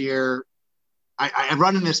last year, I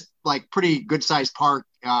run in this like pretty good sized park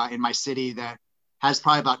in my city that has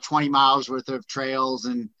probably about 20 miles worth of trails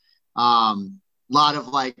and a lot of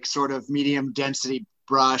like sort of medium density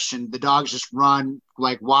brush, and the dogs just run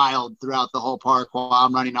like wild throughout the whole park while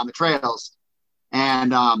I'm running on the trails.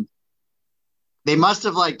 And they must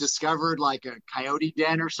have like discovered like a coyote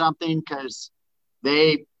den or something, because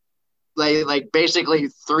they like basically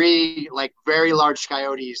three like very large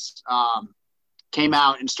coyotes came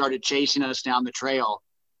out and started chasing us down the trail.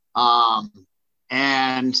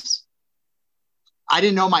 And I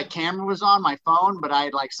didn't know my camera was on my phone, but I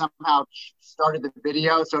had like somehow started the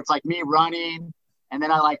video. So it's like me running, and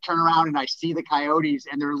then I like turn around and I see the coyotes,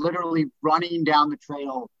 and they're literally running down the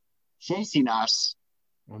trail chasing us.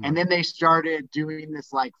 And then they started doing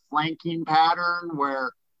this like flanking pattern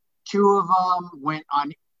where two of them went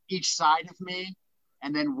on each side of me,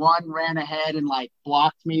 and then one ran ahead and like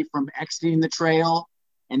blocked me from exiting the trail.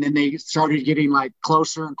 And then they started getting like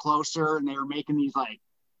closer and closer, and they were making these like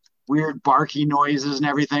weird barking noises and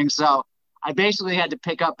everything. So I basically had to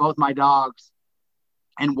pick up both my dogs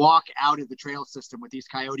and walk out of the trail system with these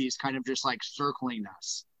coyotes kind of just like circling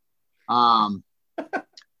us.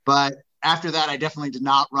 But after that, I definitely did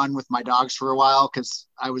not run with my dogs for a while, because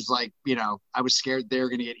I was like, I was scared they were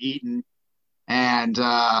going to get eaten. And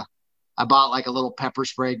I bought like a little pepper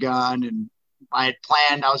spray gun, and I had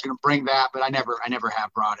planned I was going to bring that, but I never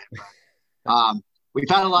have brought it. But, we've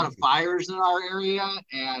had a lot of fires in our area,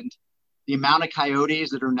 and the amount of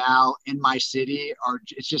coyotes that are now in my city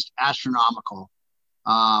it's just astronomical.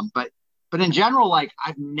 But in general, like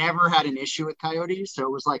I've never had an issue with coyotes. So it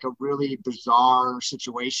was like a really bizarre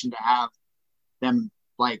situation to have them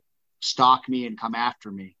like stalk me and come after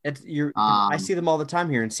me. I see them all the time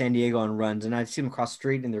here in San Diego on runs, and I see them across the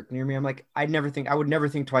street and they're near me. I'm like, I would never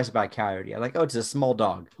think twice about a coyote. I'm like, oh, it's a small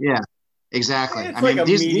dog. Yeah, exactly. It's like a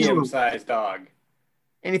medium-sized dog.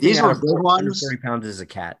 Anything these out are of big ones. under 40 pounds is a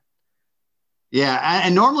cat. Yeah,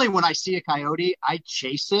 and normally when I see a coyote, I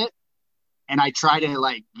chase it and I try to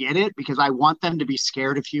like get it because I want them to be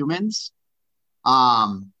scared of humans.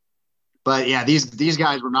 But yeah, these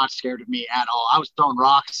guys were not scared of me at all. I was throwing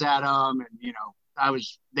rocks at them, and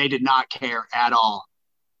they did not care at all.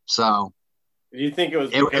 So, do you think it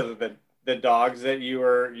was because of the dogs that you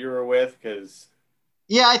were with? Because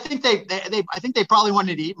yeah, I think they probably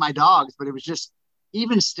wanted to eat my dogs, but it was just,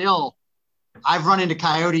 even still, I've run into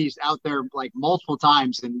coyotes out there like multiple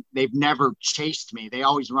times, and they've never chased me. They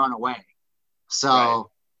always run away. So,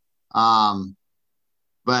 right.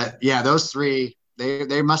 But yeah, those three,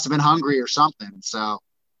 they must have been hungry or something. So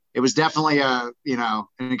it was definitely an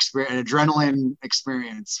adrenaline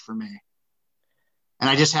experience for me. And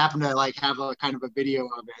I just happened to like have a kind of a video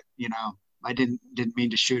of it. I didn't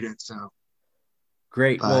mean to shoot it. So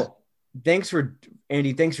great. Well,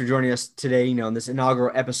 Andy, thanks for joining us today, in this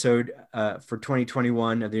inaugural episode for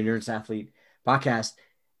 2021 of the Endurance Athlete podcast.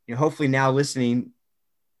 Hopefully now listening,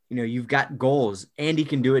 you've got goals. Andy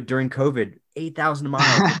can do it during COVID, 8,000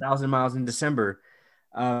 miles, 1,000 miles in December.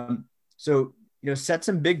 So, set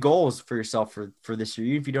some big goals for yourself for this year,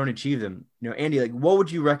 even if you don't achieve them. Andy, like, what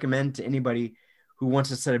would you recommend to anybody who wants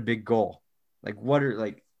to set a big goal? Like,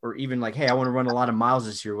 or even like, hey, I want to run a lot of miles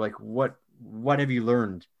this year. Like, what have you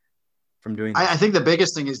learned? from doing this? I think the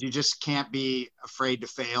biggest thing is you just can't be afraid to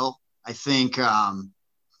fail. I think,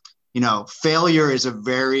 failure is a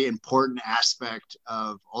very important aspect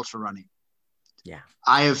of ultra running. Yeah.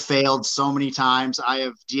 I have failed so many times. I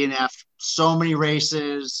have DNF'd so many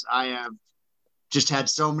races. I have just had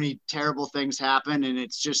so many terrible things happen. And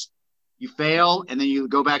it's just, you fail and then you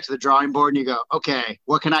go back to the drawing board and you go, okay,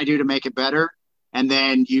 what can I do to make it better? And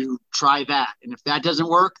then you try that. And if that doesn't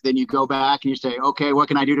work, then you go back and you say, okay, what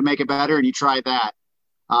can I do to make it better? And you try that.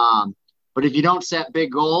 But if you don't set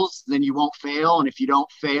big goals, then you won't fail. And if you don't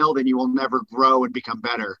fail, then you will never grow and become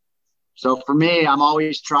better. So for me, I'm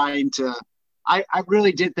always trying to, I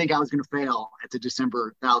really did think I was going to fail at the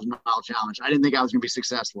December 1,000-mile challenge. I didn't think I was going to be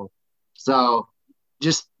successful. So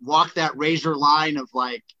just walk that razor line of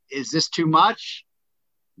like, is this too much?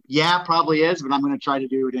 Yeah, probably is, but I'm going to try to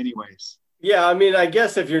do it anyways. Yeah, I mean, I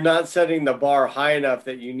guess if you're not setting the bar high enough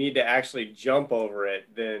that you need to actually jump over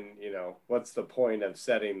it, then, what's the point of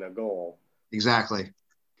setting the goal? Exactly.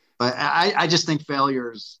 But I just think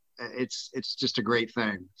failures, it's just a great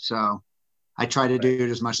thing. So I try to do it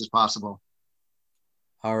as much as possible.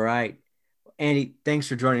 All right. Andy, thanks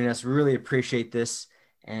for joining us. Really appreciate this.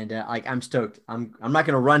 And I'm stoked. I'm not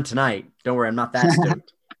going to run tonight. Don't worry. I'm not that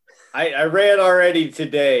stoked. I ran already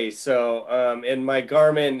today. So in my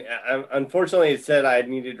Garmin, unfortunately, it said I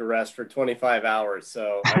needed to rest for 25 hours.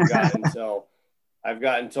 So I've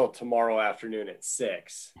got until tomorrow afternoon at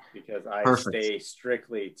 6 because I Perfect. stay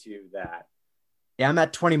strictly to that. Yeah, I'm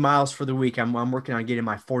at 20 miles for the week. I'm working on getting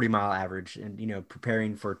my 40-mile average and,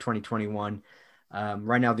 preparing for 2021.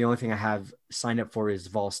 Right now, the only thing I have signed up for is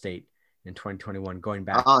Vol State in 2021, going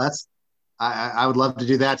back. Oh, I would love to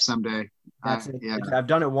do that someday. That's it. Yeah. I've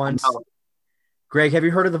done it once. Greg, have you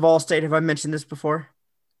heard of the Vol State? Have I mentioned this before?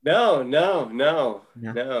 No.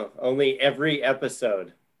 Only every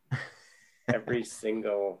episode. Every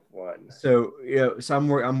single one. So,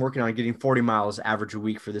 I'm working on getting 40 miles average a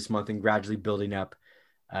week for this month and gradually building up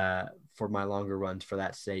for my longer runs for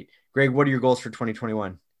that state. Greg, what are your goals for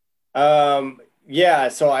 2021? Yeah,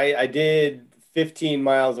 so I did 15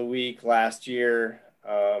 miles a week last year.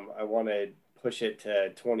 I want to push it to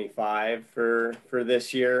 25 for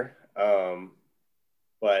this year.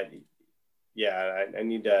 But yeah, I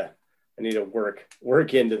need to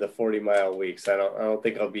work into the 40-mile weeks. I don't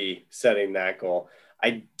think I'll be setting that goal.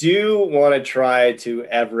 I do want to try to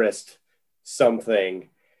Everest something,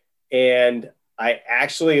 and I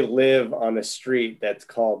actually live on a street that's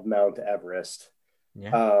called Mount Everest.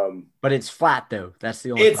 Yeah. But it's flat though. That's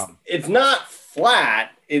the only problem. It's not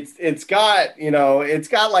flat. It's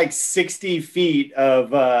got like 60 feet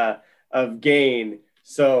of gain.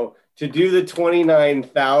 So to do the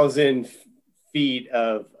 29,000 feet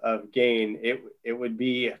of gain, it would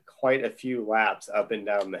be quite a few laps up and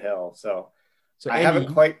down the hill. So I Andy,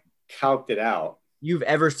 haven't quite counted it out. You've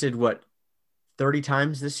Everested what, 30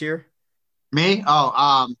 times this year? Me?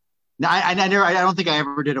 Oh, no, I don't think I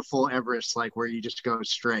ever did a full Everest, like where you just go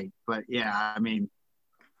straight. But yeah, I mean,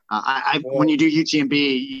 when you do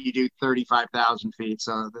UTMB, you do 35,000 feet.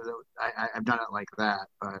 So I've done it like that.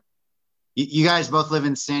 But you guys both live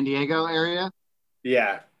in San Diego area?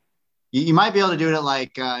 Yeah. You might be able to do it at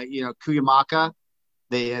like, Cuyamaca.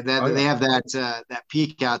 They have that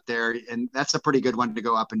peak out there, and that's a pretty good one to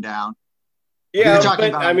go up and down. Yeah,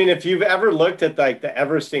 but I mean, if you've ever looked at like the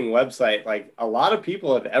Everesting website, like a lot of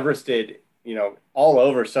people have Everested, all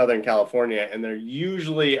over Southern California, and they're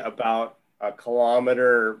usually about a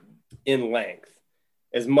kilometer in length,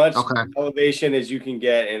 as much elevation as you can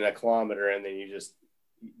get in a kilometer, and then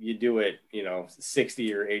you do it,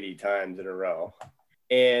 60 or 80 times in a row.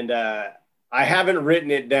 And I haven't written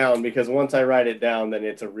it down because once I write it down, then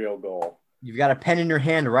it's a real goal. You've got a pen in your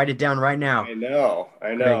hand. Write it down right now. I know.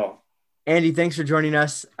 Great. Andy, thanks for joining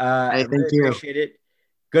us. I really appreciate it.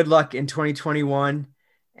 Good luck in 2021,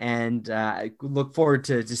 and look forward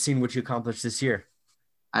to seeing what you accomplish this year.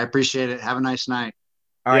 I appreciate it. Have a nice night.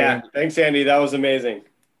 All right. Yeah, thanks, Andy. That was amazing.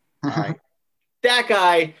 All right. That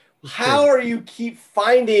guy, how are you keep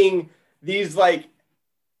finding these like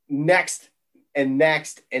next and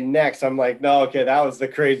next and next? I'm like, no, okay, that was the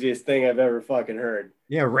craziest thing I've ever fucking heard.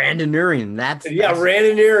 Yeah, randonneuring. That's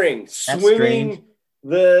randonneuring, swimming. Strange.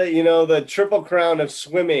 The Triple Crown of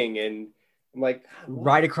swimming, and I'm like,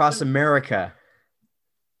 right across America.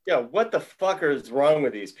 Yeah, what the fuck is wrong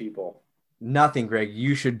with these people? Nothing, Greg.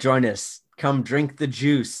 You should join us. Come drink the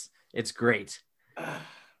juice. It's great.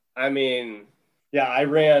 I mean, yeah, I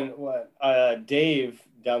ran Dave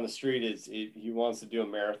down the street he wants to do a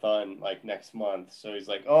marathon like next month. So he's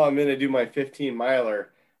like, oh, I'm going to do my 15 miler.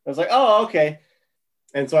 I was like, oh, okay.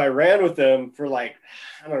 And so I ran with him for like,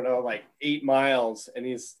 I don't know, like 8 miles. And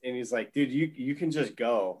he's like, dude, you can just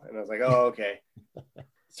go. And I was like, oh, okay.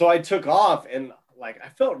 So I took off and like, I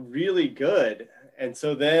felt really good. And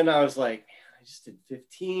so then I was like, man, I just did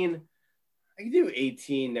 15. I can do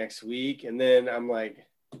 18 next week. And then I'm like,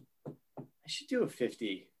 I should do a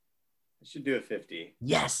 50. I should do a 50.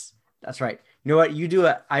 Yes, that's right. You know what?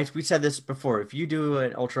 We said this before. If you do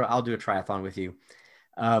an ultra, I'll do a triathlon with you.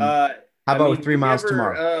 How I about mean, 3 miles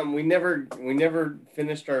tomorrow? we never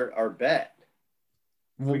finished our bet.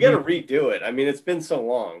 We, We got to redo it. I mean, it's been so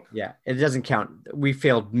long. yeah, it doesn't count. We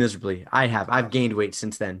failed miserably. I've gained weight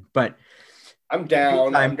since then, but I'm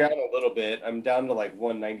down. I'm down a little bit. I'm down to like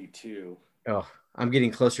 192. Oh, I'm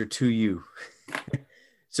getting closer to you.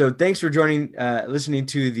 So thanks for listening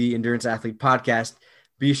to the Endurance Athlete podcast.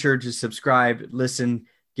 Be sure to subscribe, listen,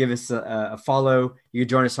 give us a follow. You can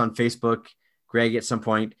join us on Facebook, Greg, at some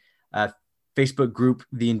point. Facebook group,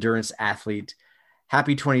 The Endurance Athlete.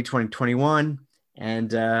 Happy 2021,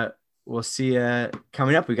 and we'll see you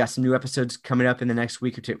coming up. We got some new episodes coming up in the next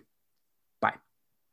week or two.